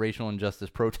racial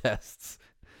injustice protests.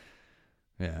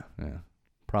 Yeah.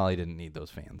 Probably didn't need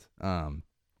those fans.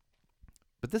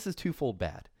 But this is twofold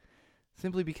bad.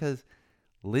 Simply because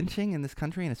lynching in this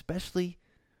country, and especially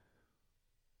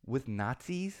with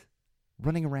Nazis,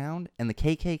 running around and the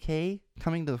KKK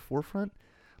coming to the forefront,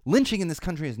 lynching in this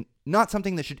country is not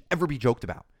something that should ever be joked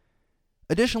about.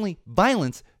 Additionally,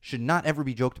 violence should not ever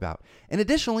be joked about. And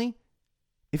additionally,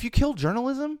 if you kill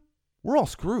journalism, we're all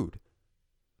screwed.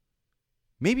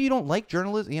 Maybe you don't like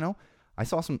journalism, I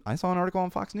saw an article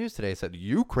on Fox News today that said,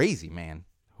 "You crazy, man.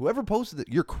 Whoever posted it,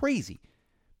 you're crazy."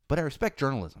 But I respect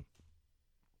journalism.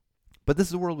 But this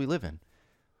is the world we live in,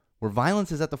 where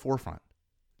violence is at the forefront.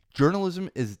 Journalism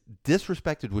is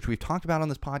disrespected, which we've talked about on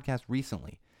this podcast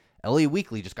recently. LA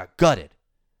Weekly just got gutted.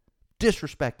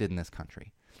 Disrespected in this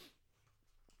country.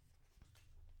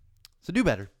 So do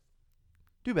better.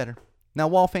 Do better. Now,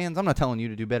 Wall fans, I'm not telling you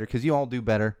to do better because you all do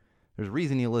better. There's a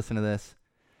reason you listen to this.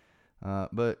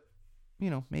 But,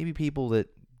 maybe people that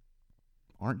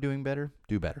aren't doing better,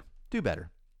 do better. Do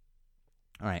better.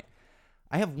 All right.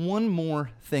 I have one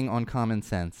more thing on common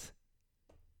sense.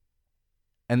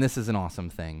 And this is an awesome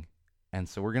thing. And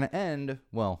so we're going to end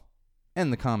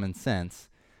the common sense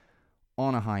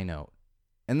on a high note.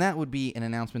 And that would be an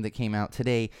announcement that came out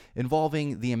today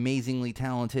involving the amazingly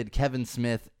talented Kevin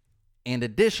Smith and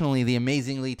additionally the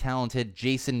amazingly talented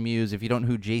Jason Mewes. If you don't know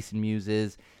who Jason Mewes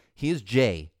is, he is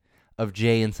Jay of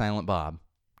Jay and Silent Bob.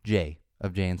 Jay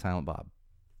of Jay and Silent Bob.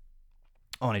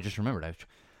 Oh, and I just remembered. I was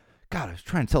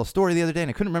trying to tell a story the other day and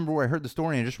I couldn't remember where I heard the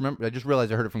story, and I just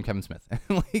realized I heard it from Kevin Smith.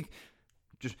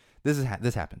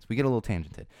 This happens. We get a little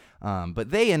tangented.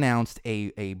 But they announced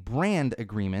a brand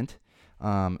agreement.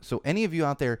 So any of you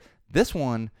out there, this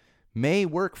one may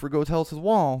work for Go Tell It to the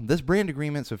Wall, this brand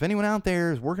agreement. So if anyone out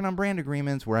there is working on brand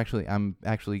agreements, I'm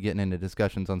actually getting into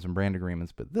discussions on some brand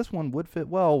agreements, but this one would fit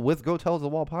well with Go Tell It to the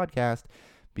Wall podcast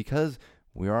because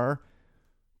we are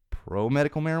pro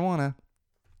medical marijuana.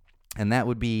 And that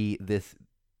would be this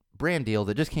brand deal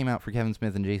that just came out for Kevin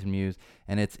Smith and Jason Mewes,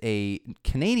 and it's a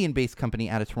Canadian-based company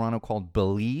out of Toronto called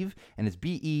Believe, and it's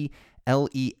Beleaveve.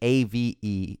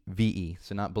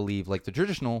 So not believe like the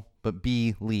traditional, but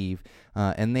Believe,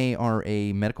 and they are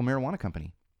a medical marijuana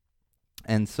company.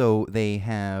 And so they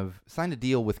have signed a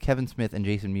deal with Kevin Smith and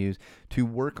Jason Mewes to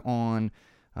work on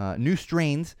new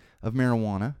strains of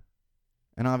marijuana,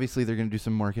 and obviously they're going to do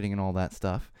some marketing and all that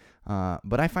stuff.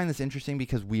 But I find this interesting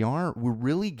because we're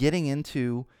really getting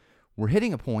into. We're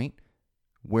hitting a point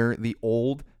where the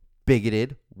old,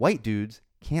 bigoted, white dudes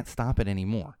can't stop it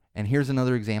anymore. And here's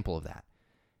another example of that.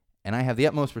 And I have the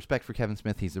utmost respect for Kevin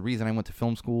Smith. He's the reason I went to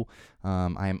film school.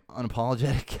 I am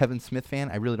unapologetic Kevin Smith fan.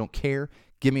 I really don't care.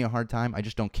 Give me a hard time. I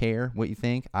just don't care what you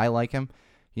think. I like him.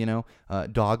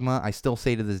 Dogma, I still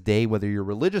say to this day, whether you're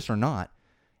religious or not,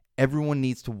 everyone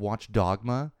needs to watch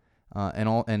Dogma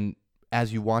and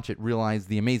as you watch it, realize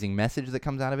the amazing message that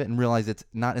comes out of it and realize it's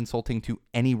not insulting to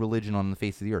any religion on the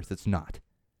face of the earth. It's not.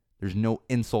 There's no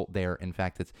insult there. In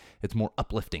fact, it's more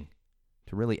uplifting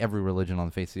to really every religion on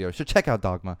the face of the earth. So check out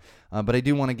Dogma. But I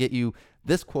do want to get you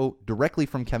this quote directly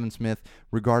from Kevin Smith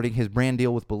regarding his brand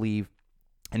deal with Believe.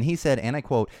 And he said, and I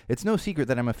quote, "It's no secret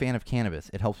that I'm a fan of cannabis.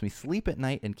 It helps me sleep at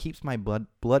night and keeps my blood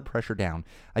pressure down.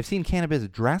 I've seen cannabis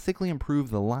drastically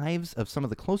improve the lives of some of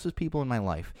the closest people in my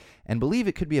life and believe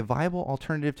it could be a viable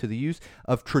alternative to the use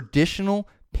of traditional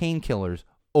painkillers,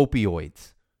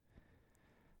 opioids."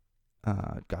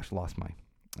 Lost my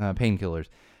painkillers.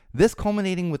 "This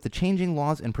culminating with the changing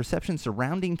laws and perception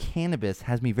surrounding cannabis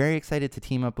has me very excited to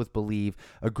team up with Believe,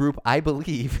 a group I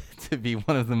believe to be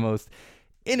one of the most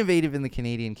innovative in the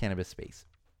Canadian cannabis space."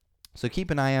 So keep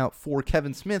an eye out for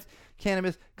Kevin Smith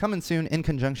Cannabis coming soon in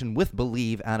conjunction with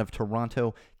Believe out of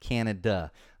Toronto,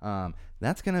 Canada.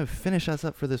 That's going to finish us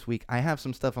up for this week. I have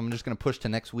some stuff I'm just going to push to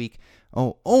next week.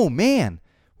 Oh man.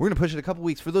 We're going to push it a couple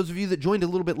weeks. For those of you that joined a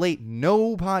little bit late,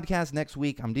 no podcast next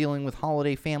week. I'm dealing with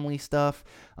holiday family stuff.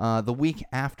 The week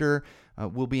after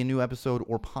will be a new episode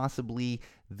or possibly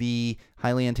the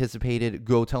highly anticipated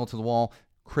Go Tell It to the Wall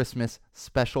Christmas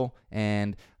special.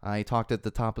 And I talked at the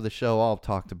top of the show. I'll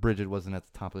talk to Bridget, wasn't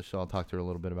at the top of the show. I'll talk to her a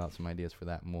little bit about some ideas for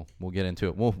that, and we'll get into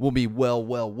it. We'll be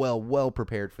well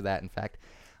prepared for that. In fact,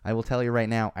 I will tell you right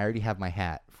now, I already have my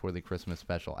hat for the Christmas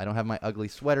special. I don't have my ugly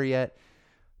sweater yet,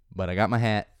 but I got my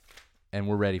hat, and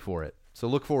we're ready for it. So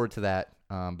look forward to that.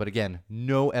 But again,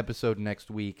 no episode next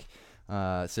week,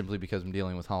 simply because I'm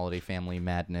dealing with holiday family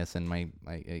madness, and I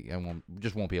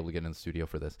won't be able to get in the studio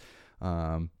for this.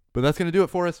 But that's going to do it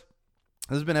for us.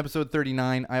 This has been episode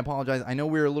 39. I apologize. I know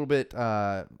we're a little bit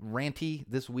ranty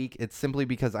this week. It's simply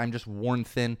because I'm just worn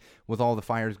thin with all the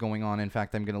fires going on. In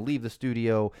fact, I'm going to leave the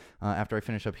studio after I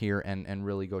finish up here and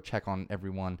really go check on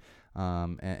everyone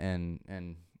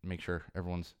and make sure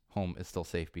everyone's home is still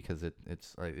safe, because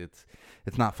it's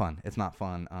not fun. It's not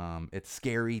fun. It's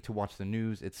scary to watch the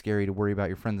news. It's scary to worry about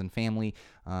your friends and family.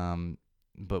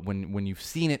 but when you've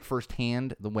seen it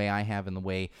firsthand, the way I have and the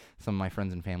way some of my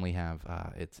friends and family have,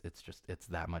 it's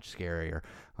that much scarier.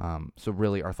 So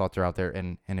really, our thoughts are out there.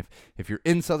 And if you're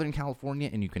in Southern California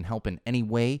and you can help in any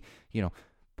way,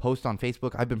 post on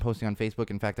Facebook. I've been posting on Facebook.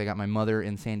 In fact, I got my mother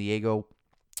in San Diego.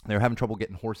 They were having trouble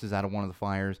getting horses out of one of the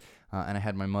fires, and I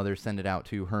had my mother send it out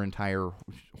to her entire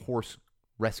horse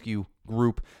rescue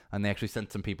group, and they actually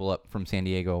sent some people up from San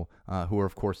Diego who are,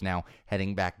 of course, now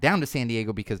heading back down to San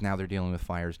Diego because now they're dealing with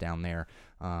fires down there.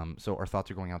 So our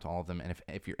thoughts are going out to all of them, and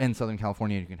if you're in Southern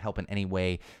California and you can help in any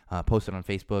way, post it on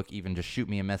Facebook, even just shoot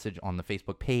me a message on the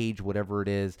Facebook page, whatever it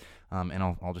is, and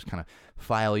I'll just kind of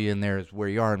file you in there as where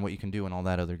you are and what you can do and all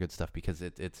that other good stuff, because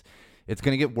it's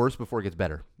going to get worse before it gets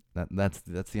better. That's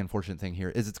the unfortunate thing here,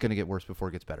 is it's going to get worse before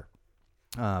it gets better.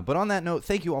 But on that note,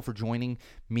 thank you all for joining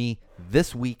me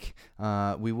this week.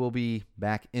 We will be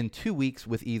back in 2 weeks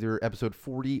with either episode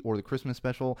 40 or the Christmas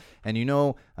special. And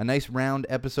a nice round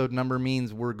episode number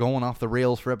means we're going off the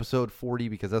rails for episode 40,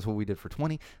 because that's what we did for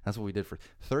 20. That's what we did for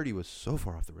 30 was so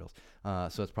far off the rails.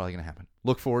 So it's probably going to happen.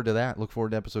 Look forward to that. Look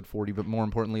forward to episode 40. But more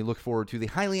importantly, look forward to the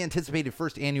highly anticipated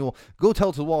first annual Go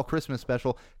Tell to the Wall Christmas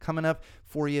special coming up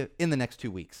for you in the next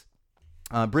 2 weeks.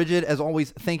 Bridget, as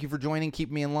always, thank you for joining.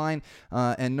 Keep me in line.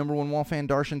 And number one wall fan,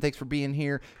 Darshan, thanks for being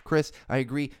here. Chris, I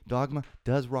agree. Dogma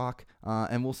does rock.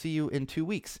 And we'll see you in 2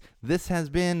 weeks. This has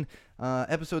been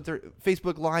episode 30,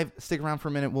 Facebook Live. Stick around for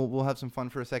a minute. We'll have some fun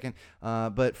for a second.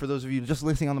 But for those of you just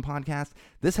listening on the podcast,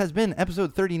 this has been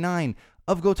episode 39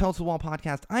 of Go Tell to the Wall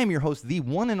podcast. I am your host, the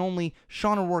one and only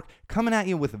Sean O'Rourke, coming at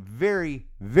you with very,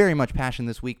 very much passion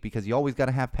this week, because you always got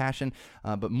to have passion.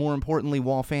 But more importantly,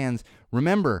 Wall fans,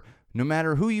 remember, no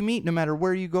matter who you meet, no matter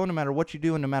where you go, no matter what you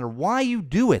do, and no matter why you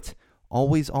do it,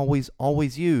 always, always,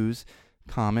 always use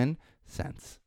common sense.